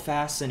so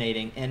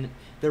fascinating, and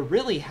there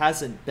really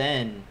hasn't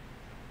been.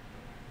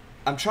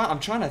 I'm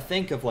trying to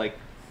think of like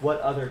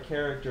what other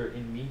character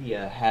in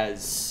media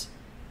has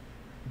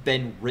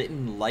been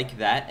written like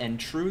that, and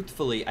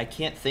truthfully, I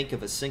can't think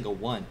of a single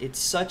one. It's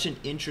such an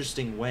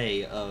interesting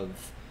way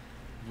of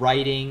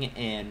writing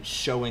and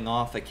showing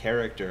off a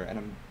character, and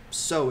I'm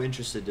so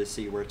interested to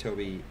see where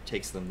Toby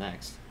takes them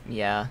next.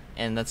 Yeah,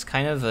 and that's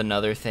kind of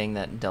another thing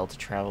that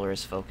Deltatraveller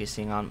is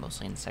focusing on,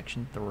 mostly in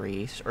Section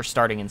 3, or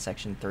starting in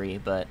Section 3,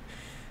 but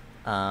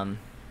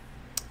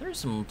there's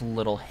some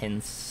little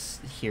hints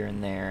here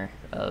and there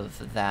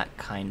of that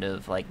kind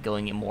of, like,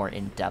 going more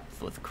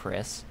in-depth with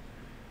Chris.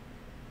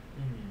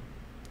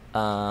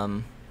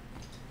 But,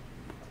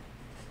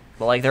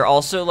 like, they're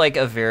also, like,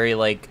 a very,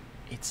 like,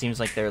 it seems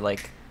like they're,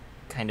 like,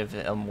 kind of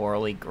a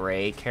morally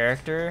gray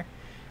character.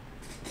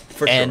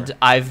 For and sure.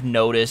 I've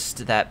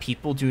noticed that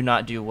people do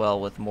not do well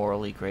with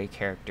morally gray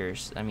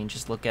characters. I mean,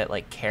 just look at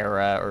like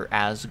Kara or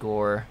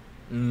Asgore.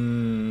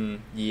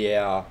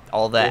 Yeah.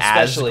 All the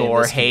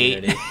Asgore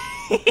hate.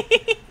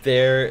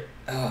 They're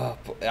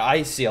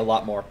I see a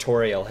lot more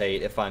Toriel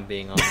hate, if I'm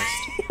being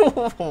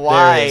honest.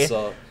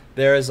 Why?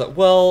 There is a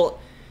well,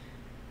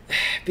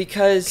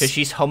 because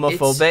she's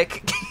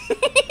homophobic.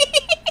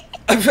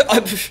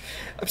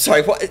 I'm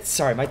sorry. What?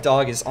 Sorry, my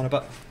dog is on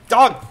about.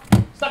 Dog,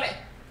 stop it,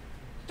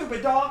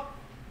 stupid dog.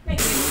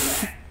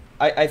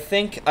 I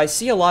think I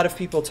see a lot of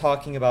people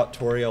talking about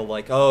Toriel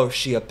like, oh,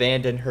 she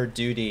abandoned her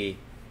duty,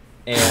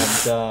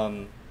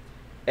 and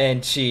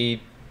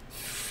she.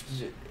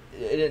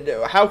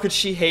 How could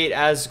she hate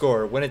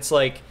Asgore when it's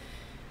like,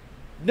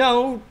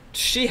 no,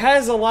 she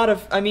has a lot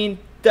of. I mean,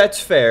 that's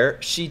fair.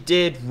 She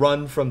did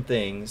run from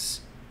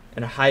things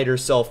and hide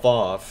herself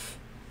off,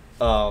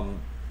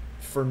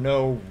 for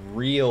no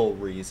real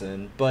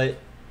reason, but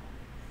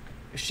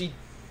she.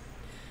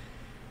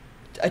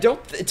 I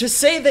don't. To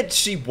say that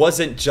she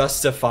wasn't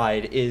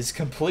justified is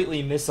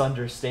completely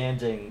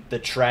misunderstanding the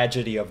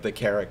tragedy of the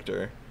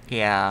character.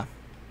 Yeah.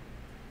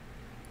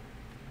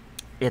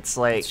 It's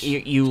like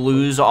you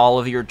lose all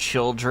of your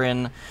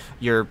children.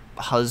 Your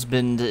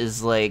husband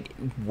is like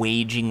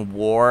waging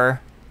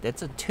war.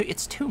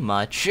 It's too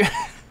much.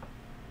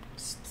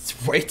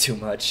 It's way too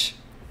much.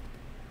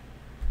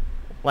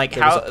 Like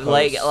how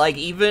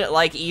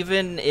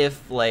even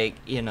if like,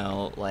 you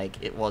know,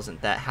 like it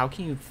wasn't that, how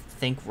can you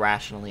think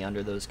rationally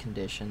under those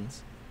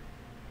conditions?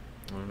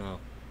 I don't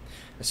know.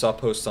 I saw a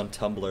post on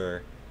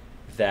Tumblr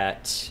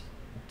that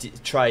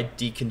tried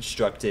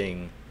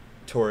deconstructing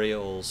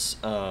Toriel's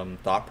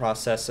thought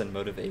process and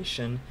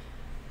motivation,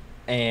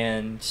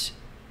 and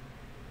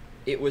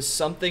it was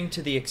something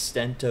to the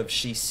extent of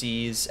she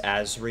sees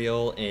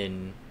Asriel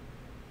in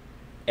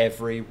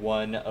every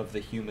one of the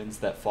humans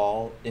that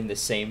fall in the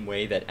same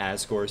way that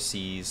Asgore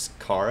sees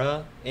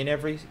Kara in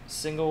every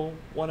single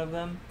one of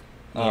them.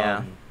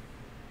 Yeah.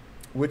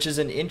 Which is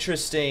an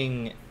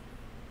interesting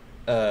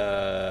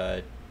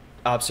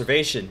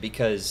observation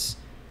because,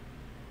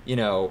 you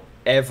know,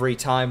 every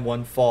time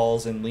one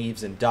falls and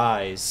leaves and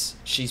dies,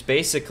 she's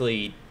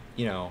basically,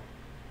 you know,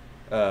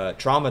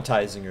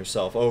 traumatizing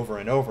herself over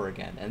and over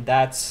again. And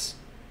that's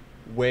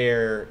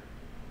where,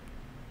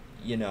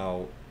 you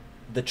know,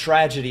 the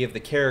tragedy of the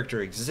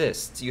character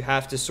exists. You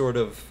have to sort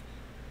of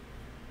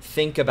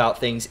think about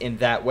things in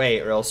that way,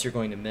 or else you're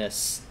going to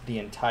miss the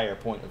entire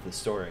point of the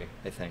story,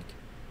 I think.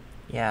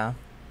 Yeah.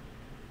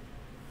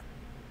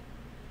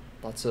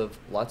 Lots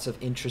of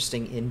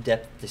interesting,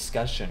 in-depth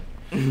discussion.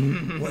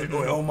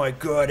 Oh my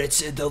god,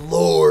 it's in the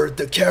lore,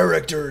 the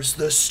characters,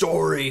 the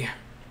story.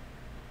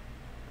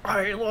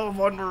 I love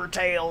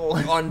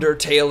Undertale.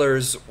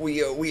 Undertalers,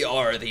 we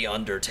are the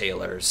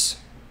Undertalers.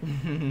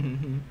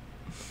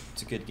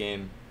 It's a good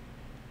game.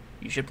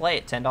 You should play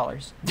it,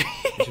 $10. You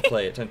should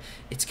play it.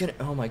 It's gonna.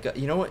 Oh my god!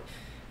 You know what?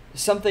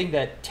 Something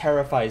that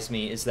terrifies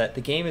me is that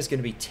the game is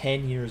gonna be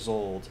 10 years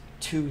old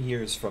 2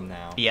 years from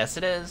now. Yes,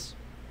 it is.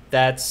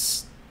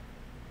 That's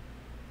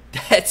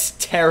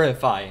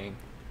terrifying.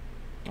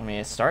 I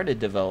mean, it started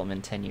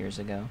development 10 years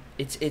ago.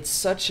 It's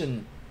such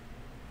an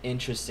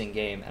interesting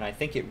game, and I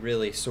think it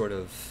really sort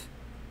of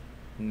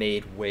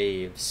made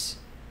waves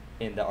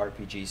in the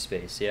RPG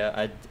space.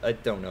 Yeah, I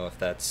don't know if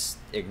that's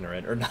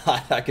ignorant or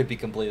not. I could be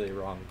completely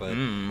wrong, but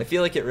I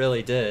feel like it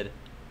really did.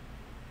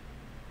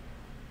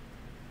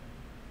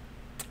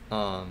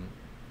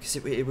 Because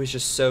it was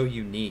just so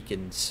unique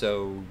and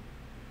so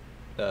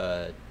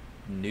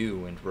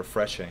new and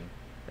refreshing.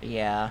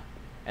 Yeah.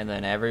 And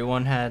then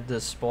everyone had to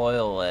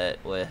spoil it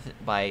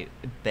by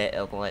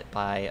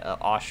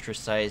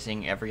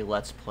ostracizing every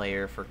Let's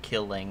Player for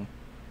killing.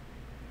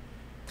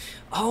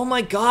 Oh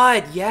my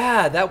god,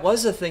 yeah, that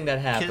was a thing that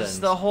happened.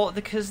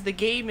 Because the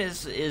game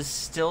is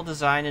still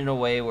designed in a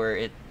way where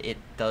it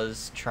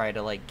does try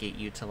to like get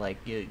you to like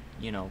you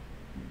know,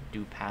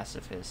 do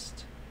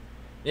pacifist.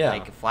 Yeah.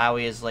 Like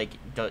Flowey is like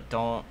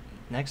don't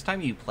next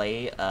time you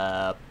play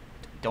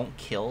don't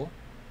kill.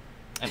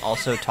 And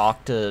also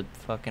talk to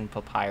fucking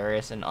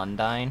Papyrus and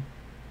Undyne.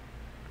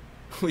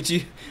 Would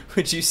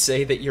you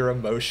say that your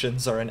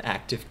emotions are an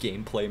active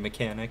gameplay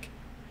mechanic?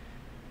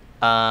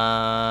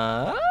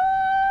 I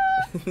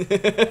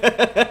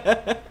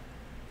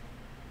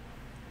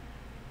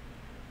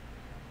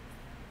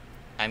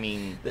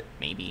mean,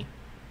 maybe.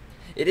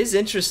 It is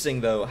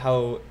interesting though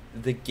how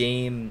the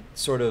game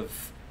sort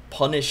of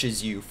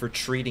punishes you for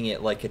treating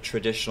it like a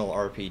traditional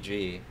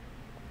RPG.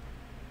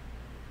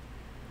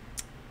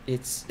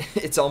 It's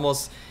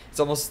almost a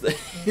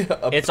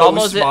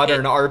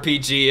postmodern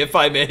RPG, if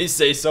I may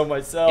say so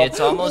myself. It's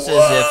almost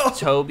as if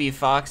Toby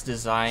Fox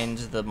designed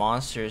the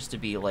monsters to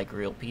be like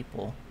real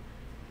people.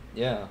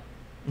 Yeah.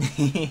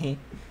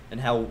 And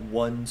how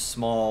one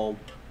small,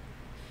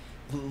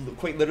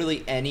 quite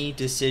literally any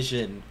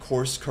decision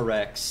course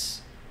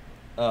corrects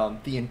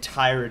the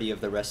entirety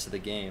of the rest of the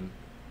game.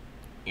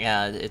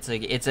 Yeah, it's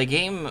a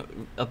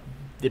game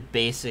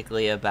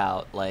basically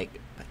about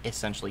like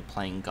essentially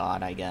playing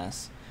God, I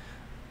guess.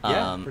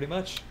 Yeah, pretty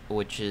much.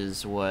 Which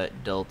is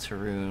what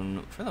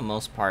Deltarune, for the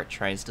most part,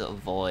 tries to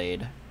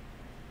avoid.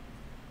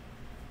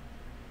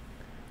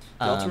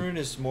 Deltarune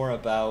is more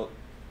about...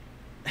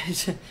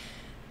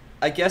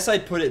 I guess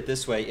I'd put it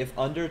this way. If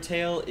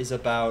Undertale is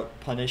about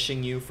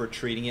punishing you for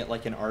treating it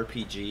like an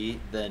RPG,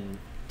 then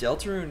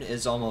Deltarune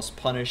is almost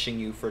punishing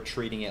you for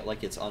treating it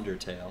like it's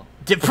Undertale.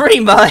 Pretty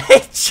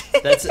much.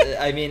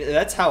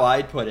 That's how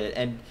I'd put it,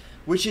 and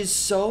which is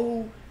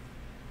so...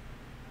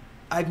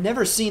 I've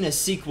never seen a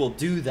sequel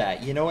do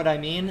that, you know what I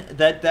mean?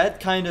 That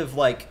kind of,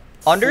 like,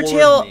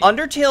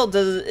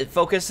 Undertale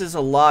focuses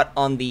a lot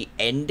on the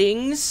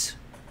endings,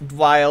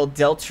 while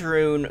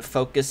Deltarune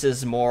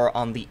focuses more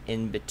on the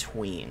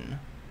in-between.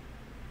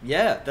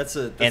 Yeah, that's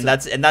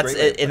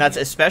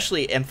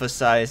especially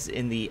emphasized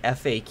in the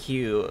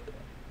FAQ,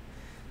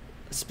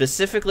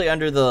 specifically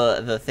under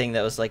the thing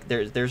that was like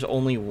there's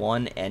only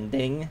one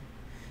ending,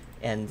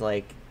 and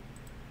like,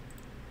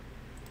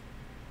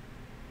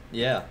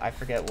 yeah, I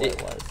forget what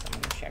it was.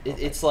 I'm gonna check.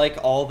 It's like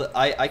all the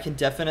I can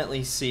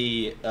definitely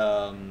see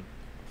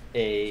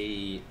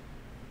a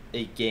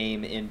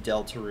game in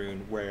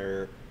Deltarune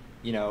where,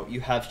 you know,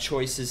 you have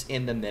choices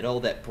in the middle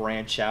that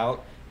branch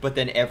out, but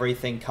then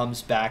everything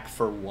comes back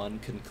for one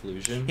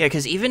conclusion. Yeah,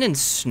 because even in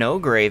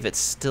Snowgrave, it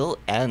still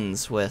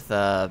ends with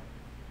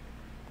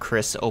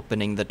Chris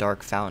opening the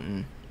Dark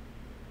Fountain.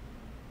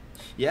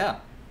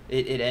 Yeah,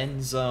 it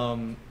ends.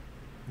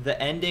 The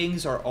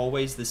endings are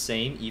always the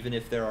same, even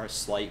if there are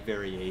slight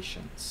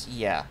variations.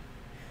 Yeah.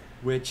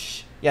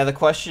 Which... Yeah, the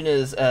question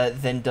is,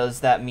 then does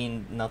that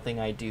mean nothing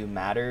I do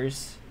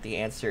matters? The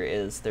answer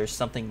is, there's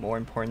something more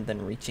important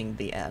than reaching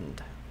the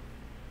end.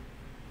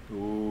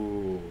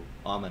 Ooh,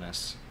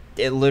 ominous.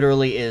 It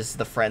literally is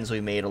the friends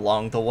we made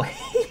along the way.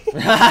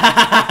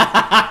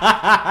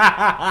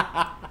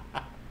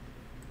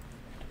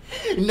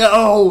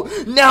 No!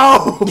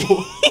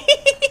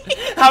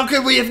 How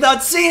could we have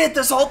not seen it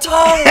this whole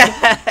time?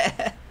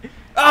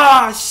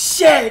 Ah,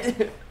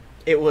 shit!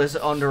 It was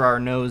under our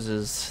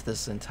noses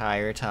this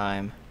entire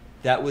time.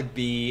 That would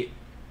be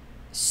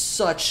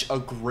such a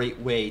great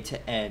way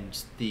to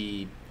end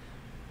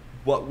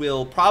what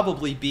will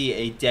probably be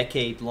a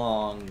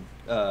decade-long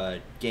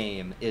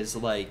game, is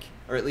like,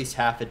 or at least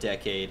half a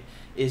decade,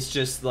 is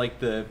just like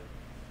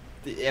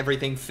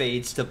everything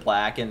fades to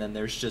black, and then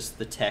there's just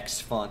the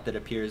text font that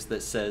appears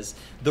that says,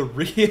 "The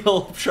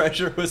real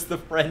treasure was the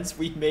friends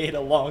we made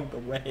along the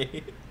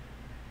way."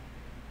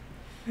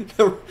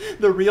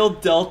 The real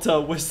Delta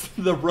was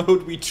the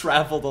road we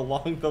traveled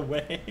along the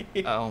way.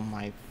 Oh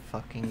my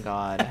fucking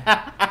god.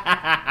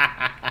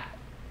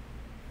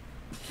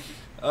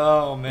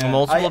 Oh man.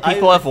 Multiple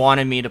people have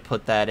wanted me to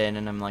put that in,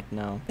 and I'm like,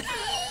 no.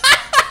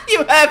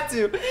 You have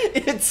to.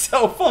 It's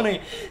so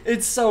funny.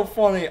 It's so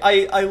funny.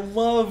 I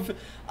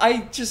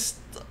just,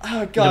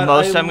 oh god. The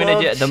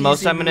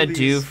most I'm gonna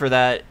do for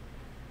that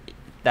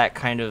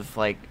kind of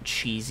like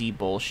cheesy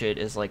bullshit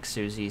is like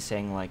Susie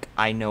saying like,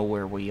 "I know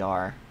where we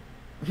are."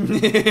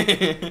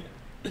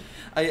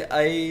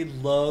 I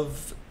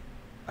love,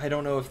 I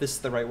don't know if this is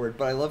the right word,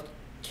 but I love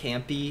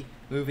campy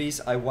movies.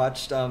 I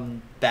watched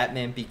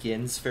Batman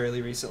Begins fairly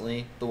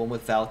recently, the one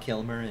with Val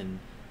Kilmer and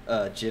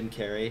Jim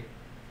Carrey.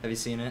 Have you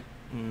seen it?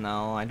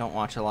 No, I don't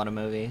watch a lot of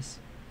movies.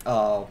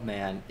 Oh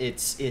man,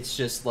 it's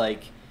just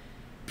like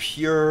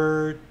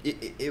pure.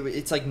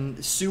 It's like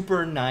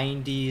super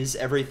 90s.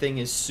 Everything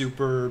is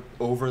super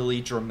overly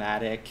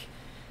dramatic.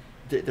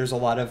 There's a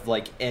lot of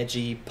like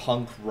edgy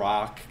punk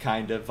rock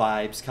kind of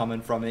vibes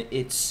coming from it.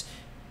 It's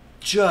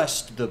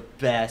just the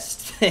best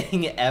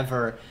thing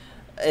ever.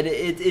 And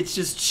it's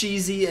just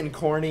cheesy and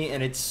corny,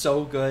 and it's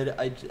so good.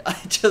 I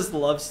just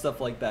love stuff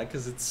like that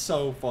because it's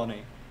so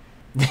funny.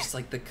 Just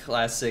like the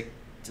classic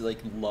like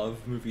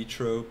love movie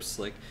tropes,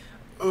 like,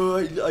 "Oh,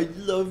 I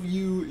love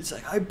you." It's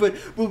like, but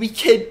we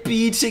can't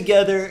be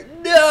together.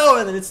 No,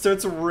 and then it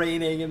starts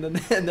raining, and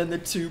then the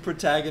two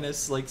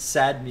protagonists, like,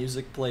 sad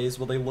music plays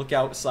while they look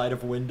outside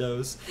of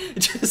windows.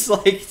 Just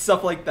like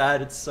stuff like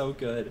that. It's so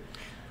good.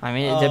 I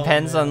mean, it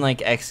depends on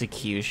like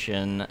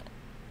execution,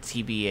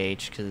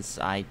 TBH, because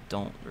I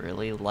don't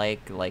really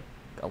like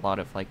a lot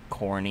of like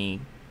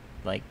corny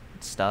like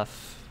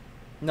stuff.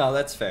 No,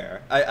 that's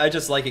fair. I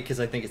just like it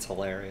because I think it's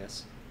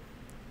hilarious.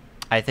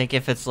 I think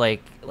if it's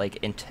like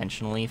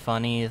intentionally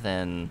funny,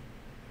 then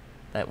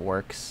that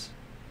works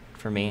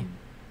for me.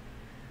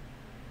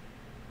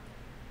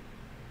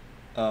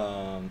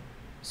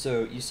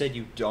 So you said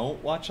you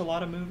don't watch a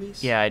lot of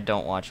movies? Yeah, I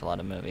don't watch a lot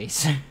of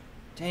movies.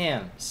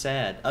 Damn,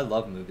 sad. I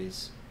love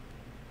movies.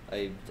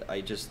 I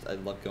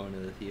love going to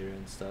the theater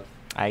and stuff.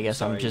 I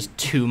guess I'm just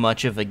too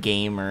much of a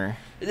gamer.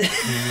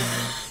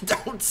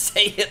 Don't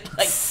say it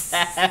like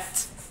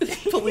that.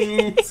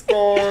 Please,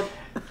 God.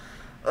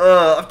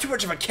 I'm too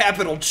much of a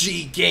capital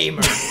G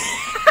gamer.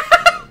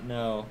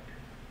 No.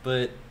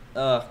 But,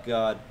 oh,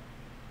 God.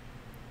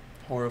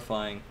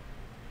 Horrifying.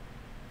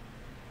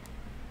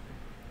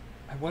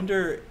 I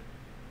wonder,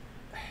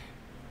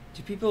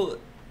 do people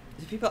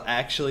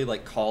actually,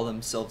 like, call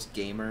themselves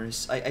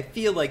gamers? I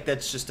feel like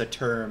that's just a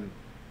term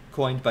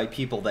coined by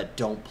people that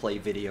don't play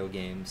video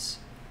games.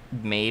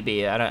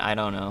 Maybe. I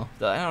don't know.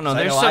 I don't know.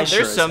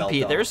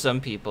 There's some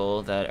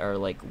people that are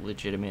like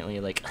legitimately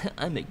like,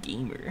 "I'm a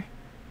gamer."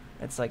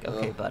 It's like,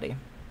 okay, buddy.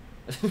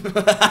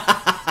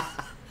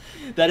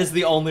 That is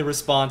the only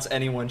response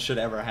anyone should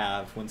ever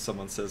have when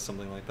someone says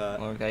something like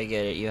that. Look, I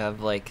get it. You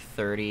have like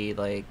 30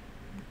 like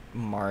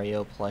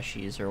Mario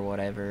plushies or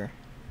whatever.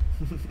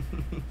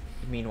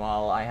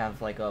 Meanwhile, I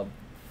have like a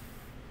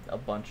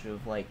bunch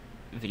of like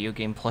video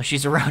game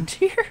plushies around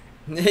here.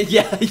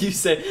 Yeah, you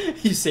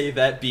say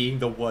that being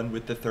the one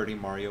with the 30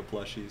 Mario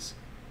plushies.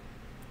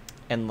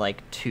 And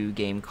like 2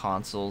 game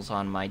consoles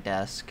on my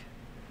desk.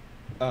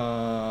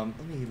 Let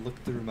me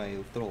look through my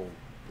little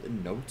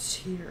notes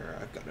here.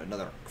 I've got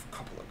another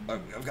couple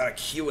of... I've got a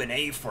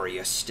Q&A for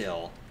you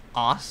still.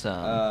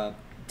 Awesome.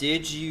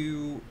 Did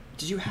you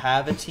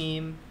have a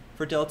team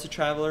for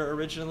Deltatraveller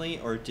originally,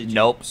 or did you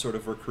Nope. sort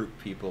of recruit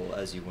people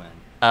as you went?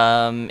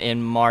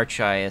 In March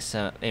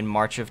in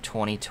March of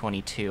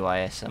 2022 I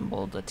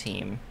assembled a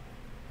team.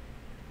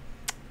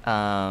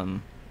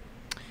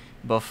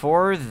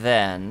 Before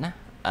then,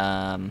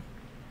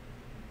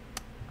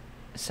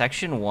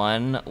 Section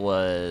 1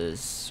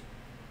 was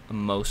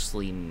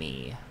mostly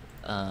me.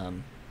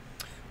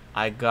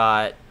 I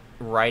got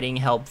writing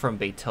help from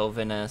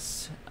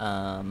Beethovenus,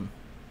 and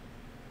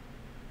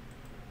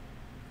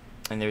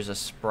there's a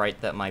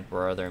sprite that my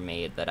brother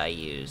made that I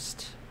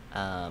used.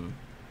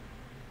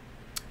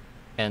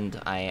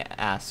 And I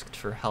asked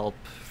for help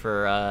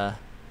for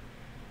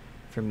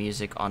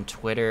music on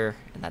Twitter,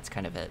 and that's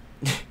kind of it.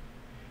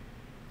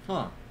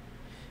 Huh.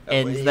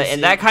 And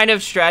that kind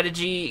of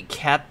strategy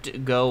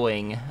kept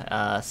going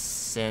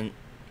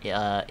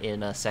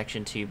in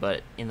Section 2,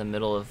 but in the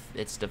middle of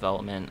its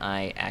development,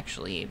 I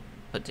actually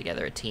put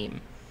together a team.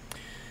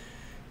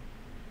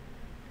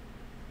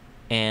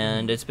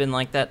 And it's been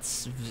like that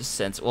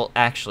since. Well,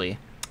 actually,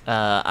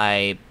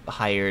 I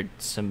hired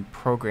some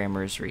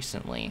programmers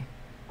recently,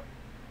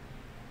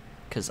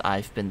 because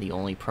I've been the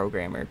only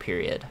programmer,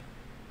 period.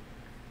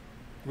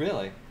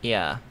 Really?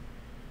 Yeah.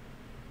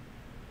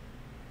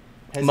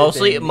 Has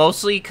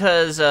Mostly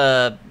because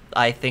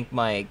I think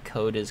my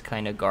code is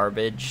kind of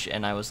garbage,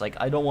 and I was like,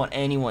 I don't want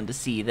anyone to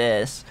see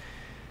this.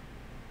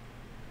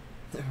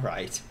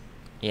 Right.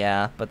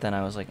 Yeah, but then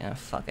I was like,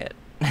 fuck it.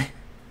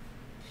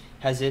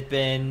 Has it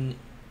been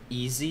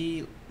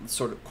easy,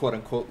 sort of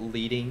quote-unquote,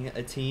 leading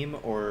a team,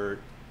 or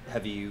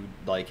have you,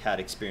 like, had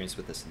experience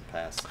with this in the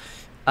past?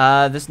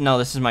 This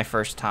is my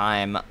first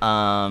time.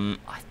 I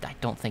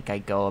don't think I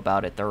go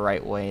about it the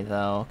right way,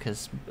 though,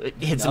 because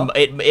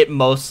it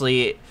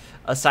mostly,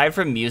 aside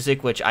from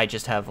music, which I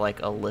just have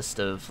like a list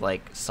of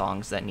like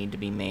songs that need to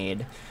be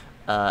made,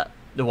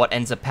 what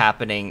ends up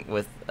happening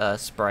with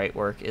sprite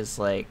work is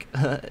like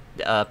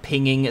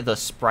pinging the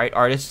sprite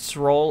artist's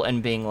role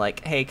and being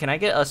like, hey, can I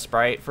get a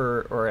sprite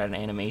or an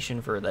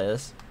animation for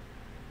this?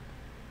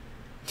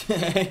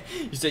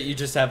 You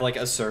just have like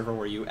a server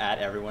where you add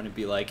everyone and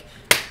be like,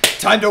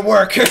 time to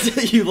work.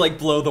 You like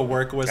blow the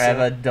work whistle. I have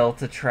a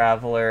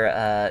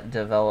Deltatraveller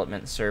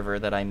development server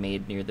that I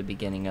made near the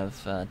beginning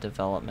of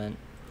development.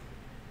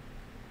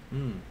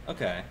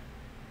 Okay.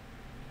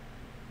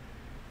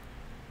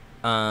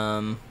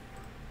 But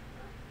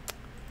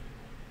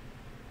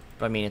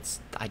I mean,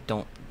 I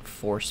don't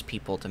force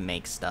people to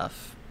make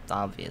stuff,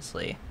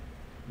 obviously.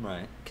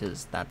 Right.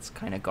 Because that's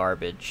kind of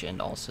garbage,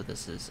 and also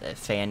this is a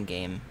fan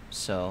game,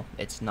 so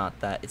it's not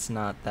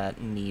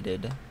that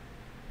needed.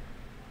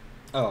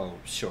 Oh,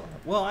 sure.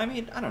 Well, I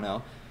mean, I don't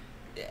know.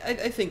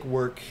 I think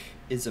work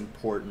is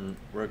important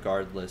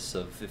regardless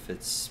of if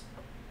it's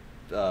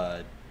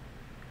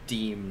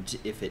deemed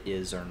if it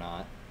is or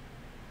not.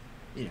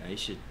 You know, you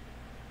should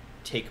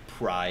take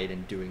pride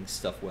in doing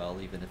stuff well,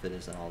 even if it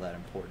isn't all that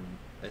important,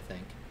 I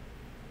think.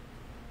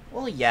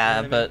 Well, yeah,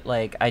 You know what I but,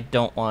 like, I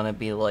don't want to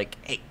be like,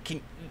 hey, can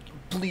you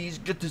please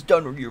get this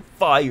done or you're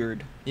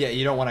fired. Yeah,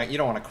 you don't want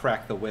to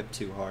crack the whip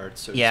too hard,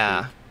 so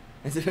Yeah.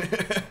 to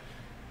speak.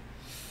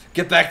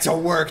 Get back to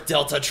work,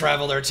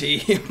 Deltatraveller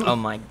team. Oh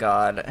my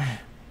god.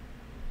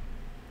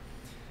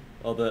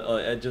 All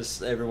the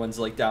everyone's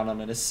like down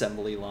on an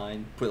assembly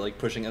line,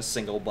 pushing a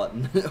single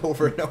button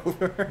over and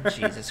over.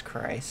 Jesus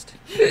Christ.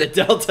 The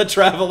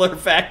Deltatraveller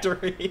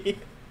factory.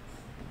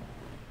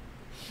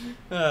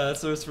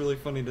 So it's really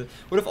funny to.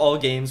 What if all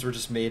games were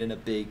just made in a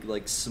big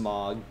like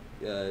smog,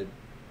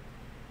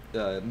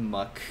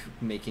 muck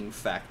making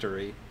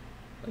factory,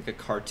 like a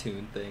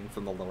cartoon thing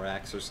from the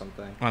Lorax or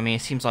something? I mean,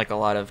 it seems like a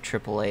lot of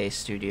AAA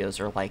studios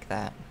are like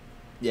that.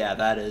 Yeah,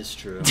 that is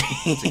true.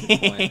 That's a good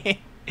point.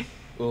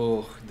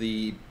 Oh,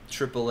 the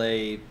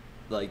AAA,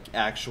 like,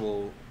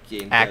 actual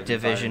game dev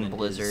Activision environment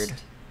Blizzard.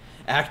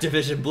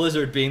 Activision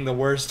Blizzard being the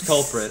worst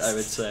culprit, I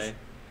would say.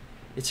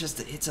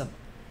 It's a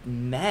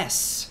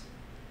mess.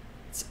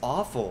 It's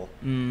awful.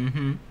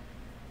 Mm-hmm.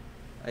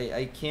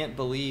 I can't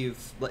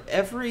believe...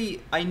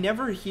 I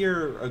never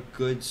hear a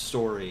good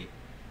story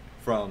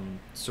from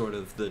sort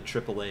of the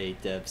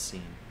AAA dev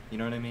scene. You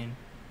know what I mean?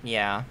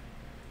 Yeah.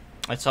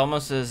 It's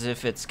almost as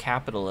if it's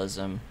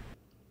capitalism.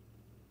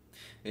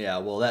 Yeah,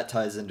 well, that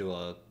ties into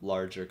a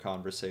larger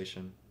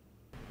conversation.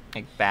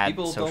 Like bad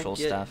People social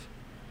don't stuff.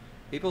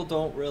 People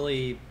don't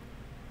really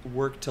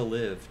work to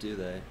live, do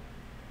they?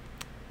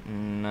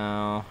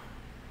 No.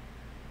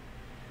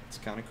 It's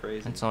kind of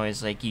crazy. It's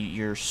always like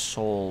your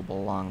soul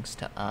belongs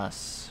to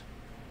us.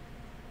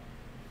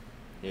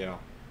 Yeah.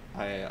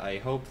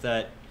 I hope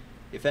that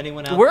if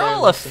anyone out We're there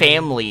all listening... a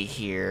family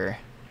here.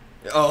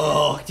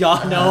 Oh,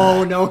 God,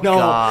 no.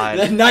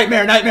 God.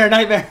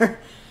 Nightmare.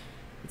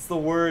 It's the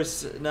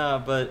worst.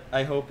 No, but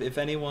I hope if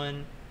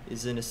anyone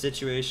is in a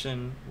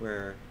situation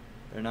where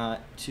they're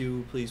not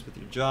too pleased with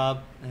your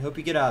job, I hope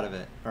you get out of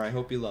it, or I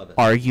hope you love it.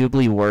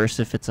 Arguably worse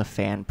if it's a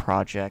fan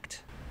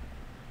project.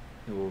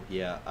 Oh,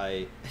 yeah,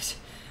 I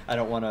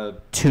don't want to...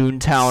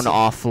 Toontown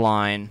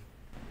Offline.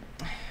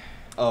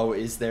 Oh,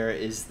 is there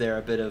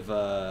a bit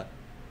of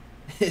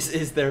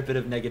is there a bit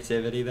of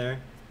negativity there?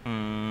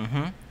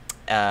 Mm-hmm.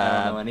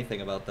 I don't know anything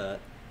about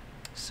that.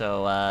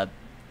 So,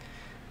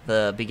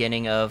 the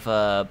beginning of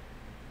the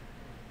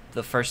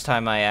first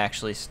time I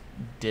actually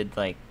did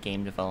like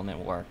game development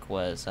work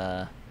was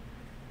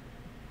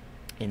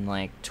in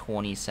like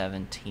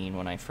 2017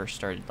 when I first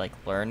started like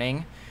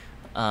learning.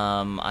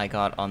 I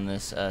got on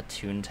this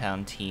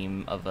Toontown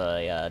team of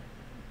a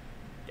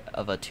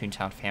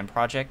Toontown fan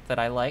project that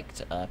I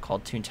liked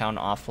called Toontown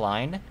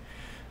Offline,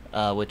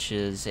 which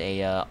is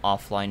a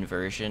offline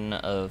version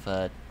of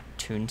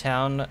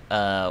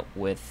Toontown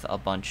with a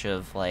bunch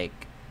of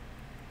like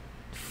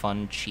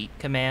fun cheat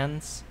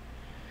commands.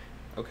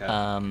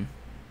 Okay.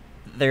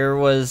 There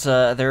was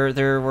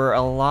there were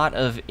a lot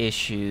of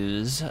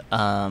issues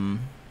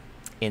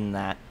in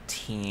that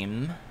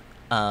team,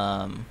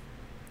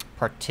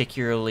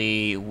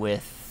 particularly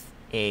with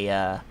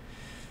a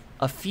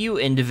few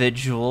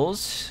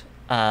individuals,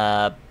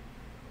 and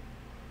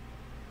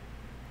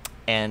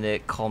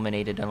it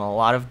culminated in a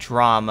lot of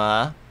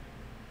drama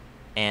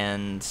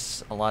and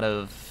a lot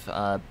of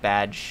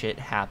bad shit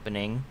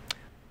happening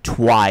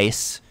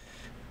twice.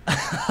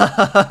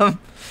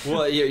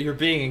 Well, you're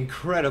being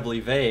incredibly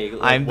vague.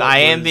 Like, I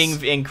am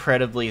being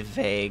incredibly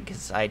vague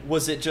because I...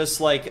 Was it just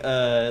like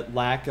a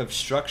lack of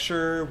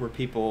structure? Were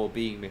people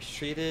being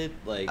mistreated?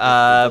 Like, it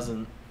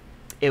doesn't...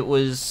 It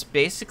was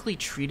basically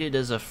treated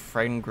as a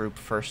friend group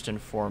first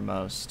and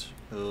foremost.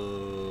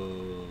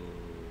 Oh.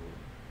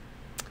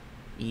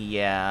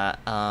 Yeah,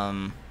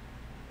 I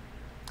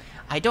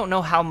don't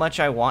know how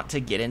much I want to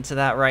get into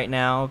that right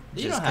now.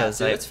 You don't have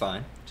to, it's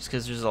fine. Just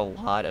because there's a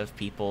lot of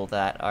people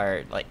that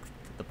are, like,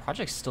 the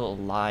project's still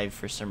alive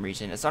for some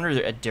reason. It's under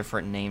a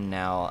different name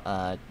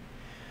now.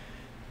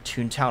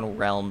 Toontown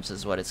Realms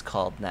is what it's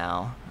called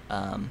now.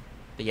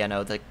 But yeah,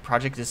 no, the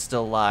project is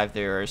still alive.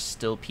 There are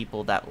still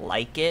people that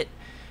like it,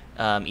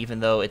 even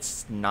though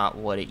it's not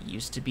what it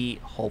used to be,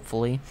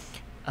 hopefully.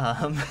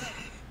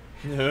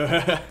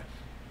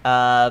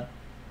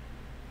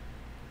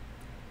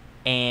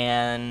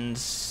 And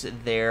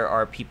there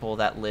are people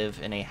that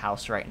live in a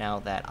house right now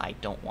that I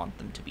don't want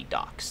them to be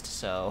doxxed,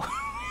 so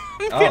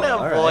I'm gonna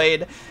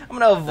avoid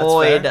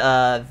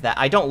that.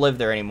 I don't live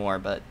there anymore,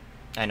 but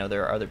I know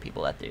there are other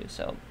people that do,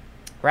 so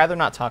rather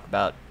not talk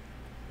about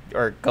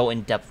or go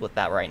in depth with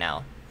that right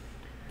now.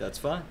 That's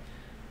fine.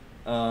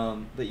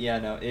 But yeah,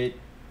 no,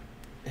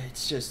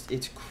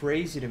 it's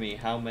crazy to me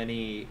how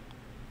many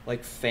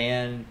like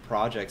fan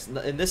projects,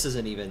 and this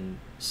isn't even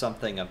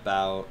something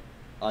about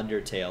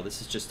Undertale.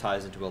 This just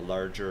ties into a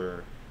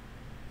larger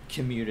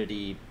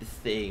community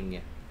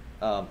thing.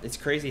 It's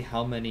crazy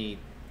how many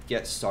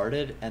get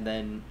started and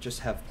then just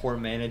have poor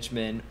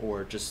management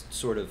or just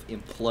sort of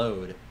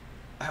implode.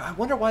 I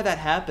wonder why that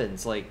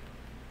happens. Like,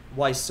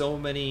 why so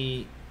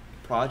many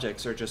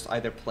projects are just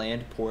either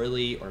planned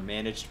poorly or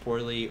managed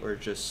poorly or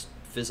just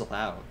fizzle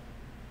out.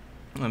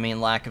 I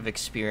mean, lack of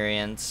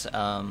experience,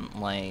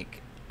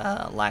 lack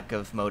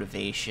of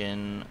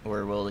motivation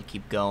or will to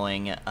keep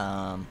going,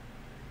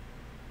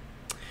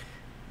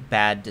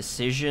 bad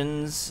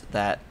decisions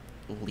that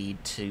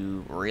lead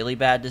to really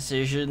bad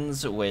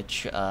decisions,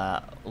 which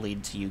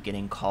lead to you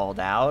getting called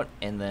out,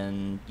 and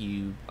then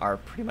you are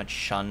pretty much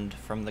shunned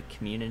from the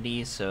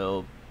community,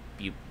 so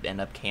you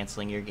end up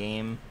canceling your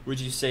game. Would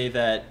you say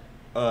that,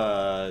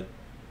 I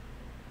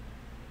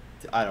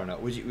don't know,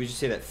 would you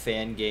say that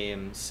fan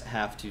games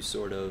have to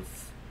sort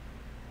of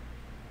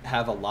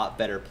have a lot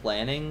better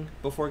planning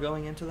before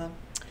going into them,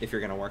 if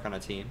you're going to work on a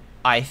team?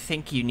 I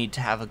think you need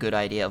to have a good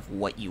idea of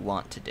what you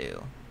want to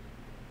do.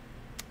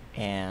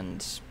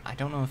 And I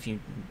don't know if you...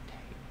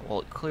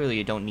 Well, clearly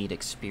you don't need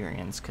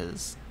experience,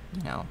 because,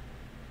 you know,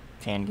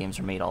 fan games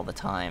are made all the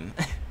time.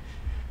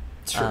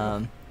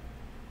 True.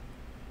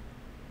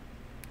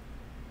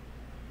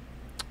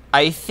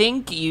 I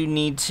think you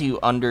need to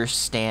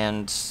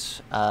understand,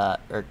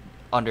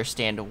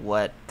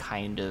 what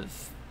kind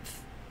of,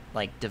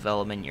 like,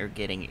 development you're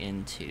getting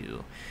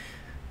into.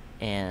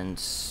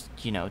 And,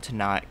 you know, to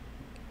not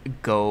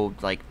go,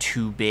 like,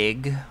 too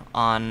big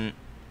on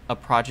a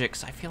project,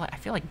 'cause I feel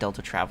like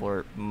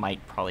Deltatraveller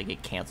might probably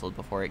get canceled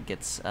before it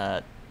gets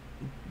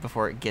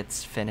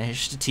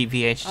finished,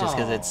 TBH, just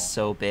because it's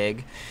so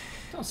big.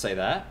 Don't say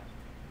that.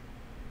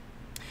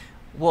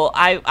 Well,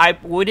 I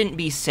wouldn't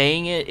be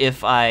saying it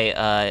if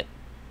I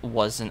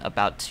wasn't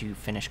about to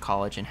finish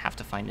college and have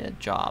to find a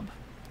job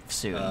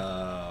soon.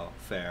 Oh,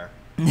 fair.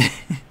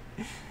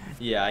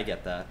 Yeah, I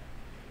get that.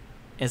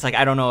 It's like,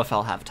 I don't know if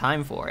I'll have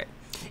time for it.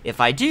 If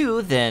I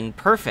do, then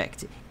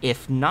perfect.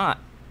 If not,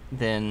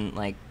 then,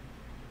 like,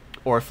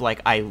 or if, like,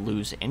 I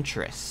lose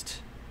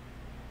interest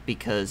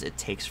because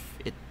it's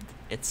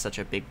such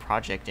a big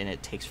project and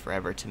it takes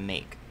forever to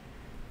make.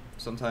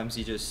 Sometimes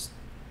you just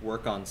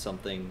work on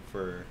something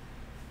for...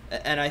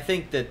 And I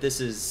think that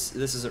this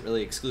isn't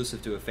really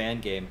exclusive to a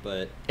fan game,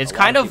 but it's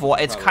kind of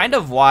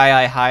why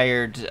I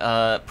hired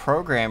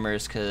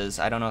programmers, because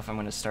I don't know if I'm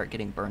going to start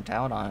getting burnt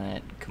out on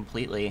it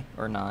completely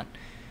or not.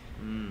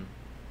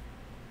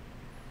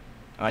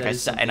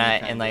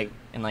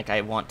 Like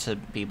I want to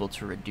be able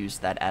to reduce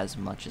that as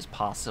much as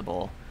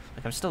possible.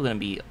 Like, I'm still going to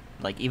be,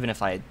 like, even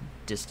if I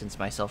distance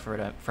myself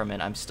from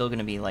it, I'm still going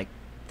to be, like,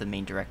 the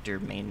main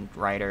director, main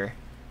writer,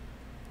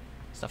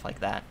 stuff like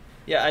that.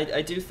 Yeah,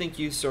 I do think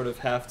you sort of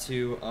have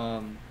to,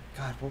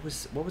 God,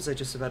 what was I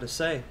just about to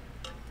say?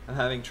 I'm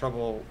having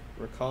trouble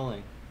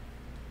recalling.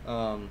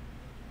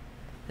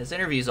 This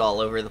interview's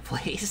all over the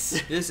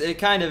place. It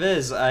kind of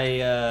is.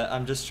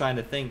 I'm just trying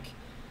to think.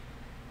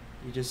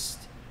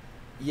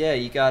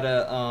 You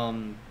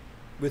gotta,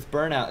 with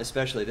Burnout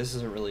especially, this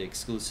isn't really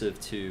exclusive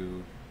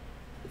to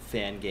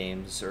fan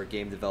games or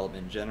game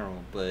development in general,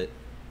 but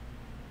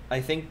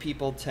I think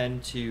people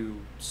tend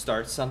to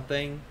start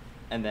something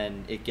and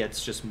then it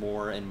gets just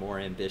more and more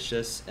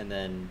ambitious, and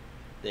then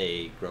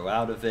they grow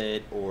out of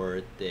it,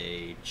 or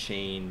they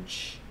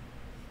change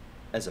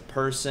as a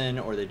person,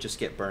 or they just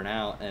get burnt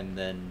out, and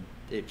then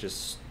it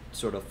just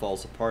sort of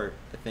falls apart.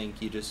 I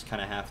think you just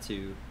kind of have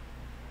to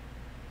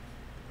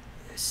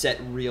set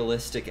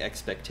realistic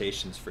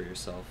expectations for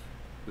yourself,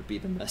 would be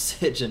the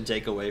message and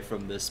takeaway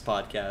from this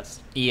podcast.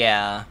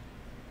 Yeah,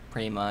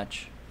 pretty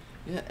much.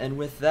 Yeah, and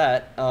with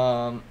that,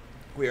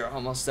 we are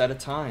almost out of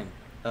time.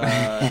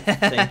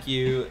 Thank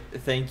you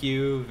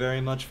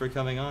very much for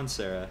coming on,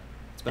 Sarah.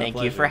 It's been a pleasure.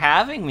 Thank you for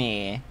having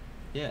me.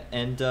 Yeah,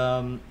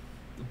 and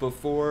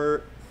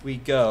before we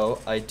go,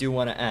 I do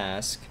want to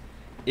ask,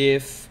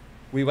 if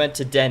we went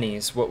to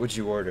Denny's, what would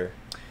you order?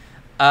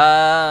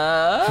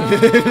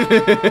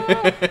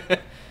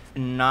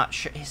 Not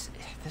sure.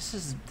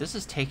 This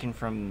is taken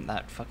from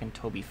that fucking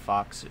Toby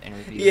Fox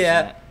interview.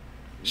 Yeah,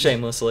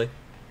 shamelessly.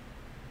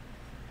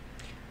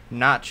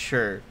 Not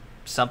sure.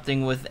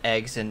 Something with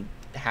eggs and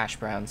hash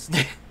browns.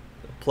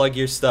 Plug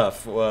your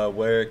stuff.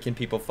 Where can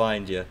people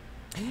find you?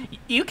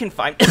 You can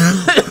find...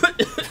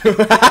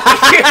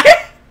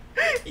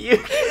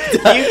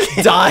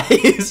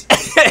 Dies.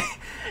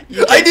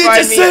 I need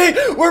to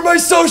say where my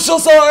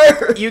socials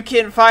are. You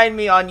can find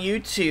me on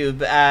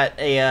YouTube at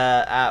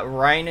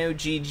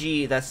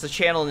RynoGG. That's the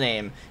channel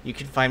name. You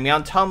can find me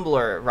on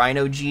Tumblr,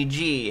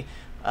 RynoGG.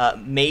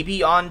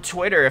 Maybe on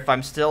Twitter if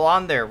I'm still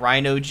on there,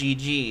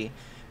 RynoGG.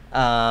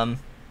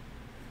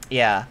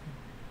 Yeah,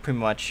 pretty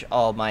much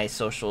all my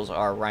socials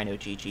are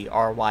RynoGG,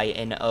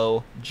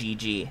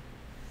 RynoGG.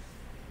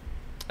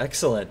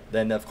 Excellent.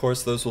 Then, of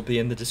course, those will be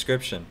in the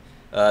description.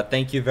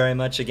 Thank you very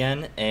much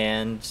again,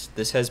 and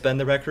this has been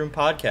the Rec Room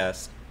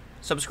Podcast.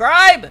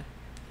 Subscribe!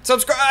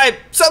 Subscribe!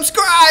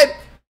 Subscribe!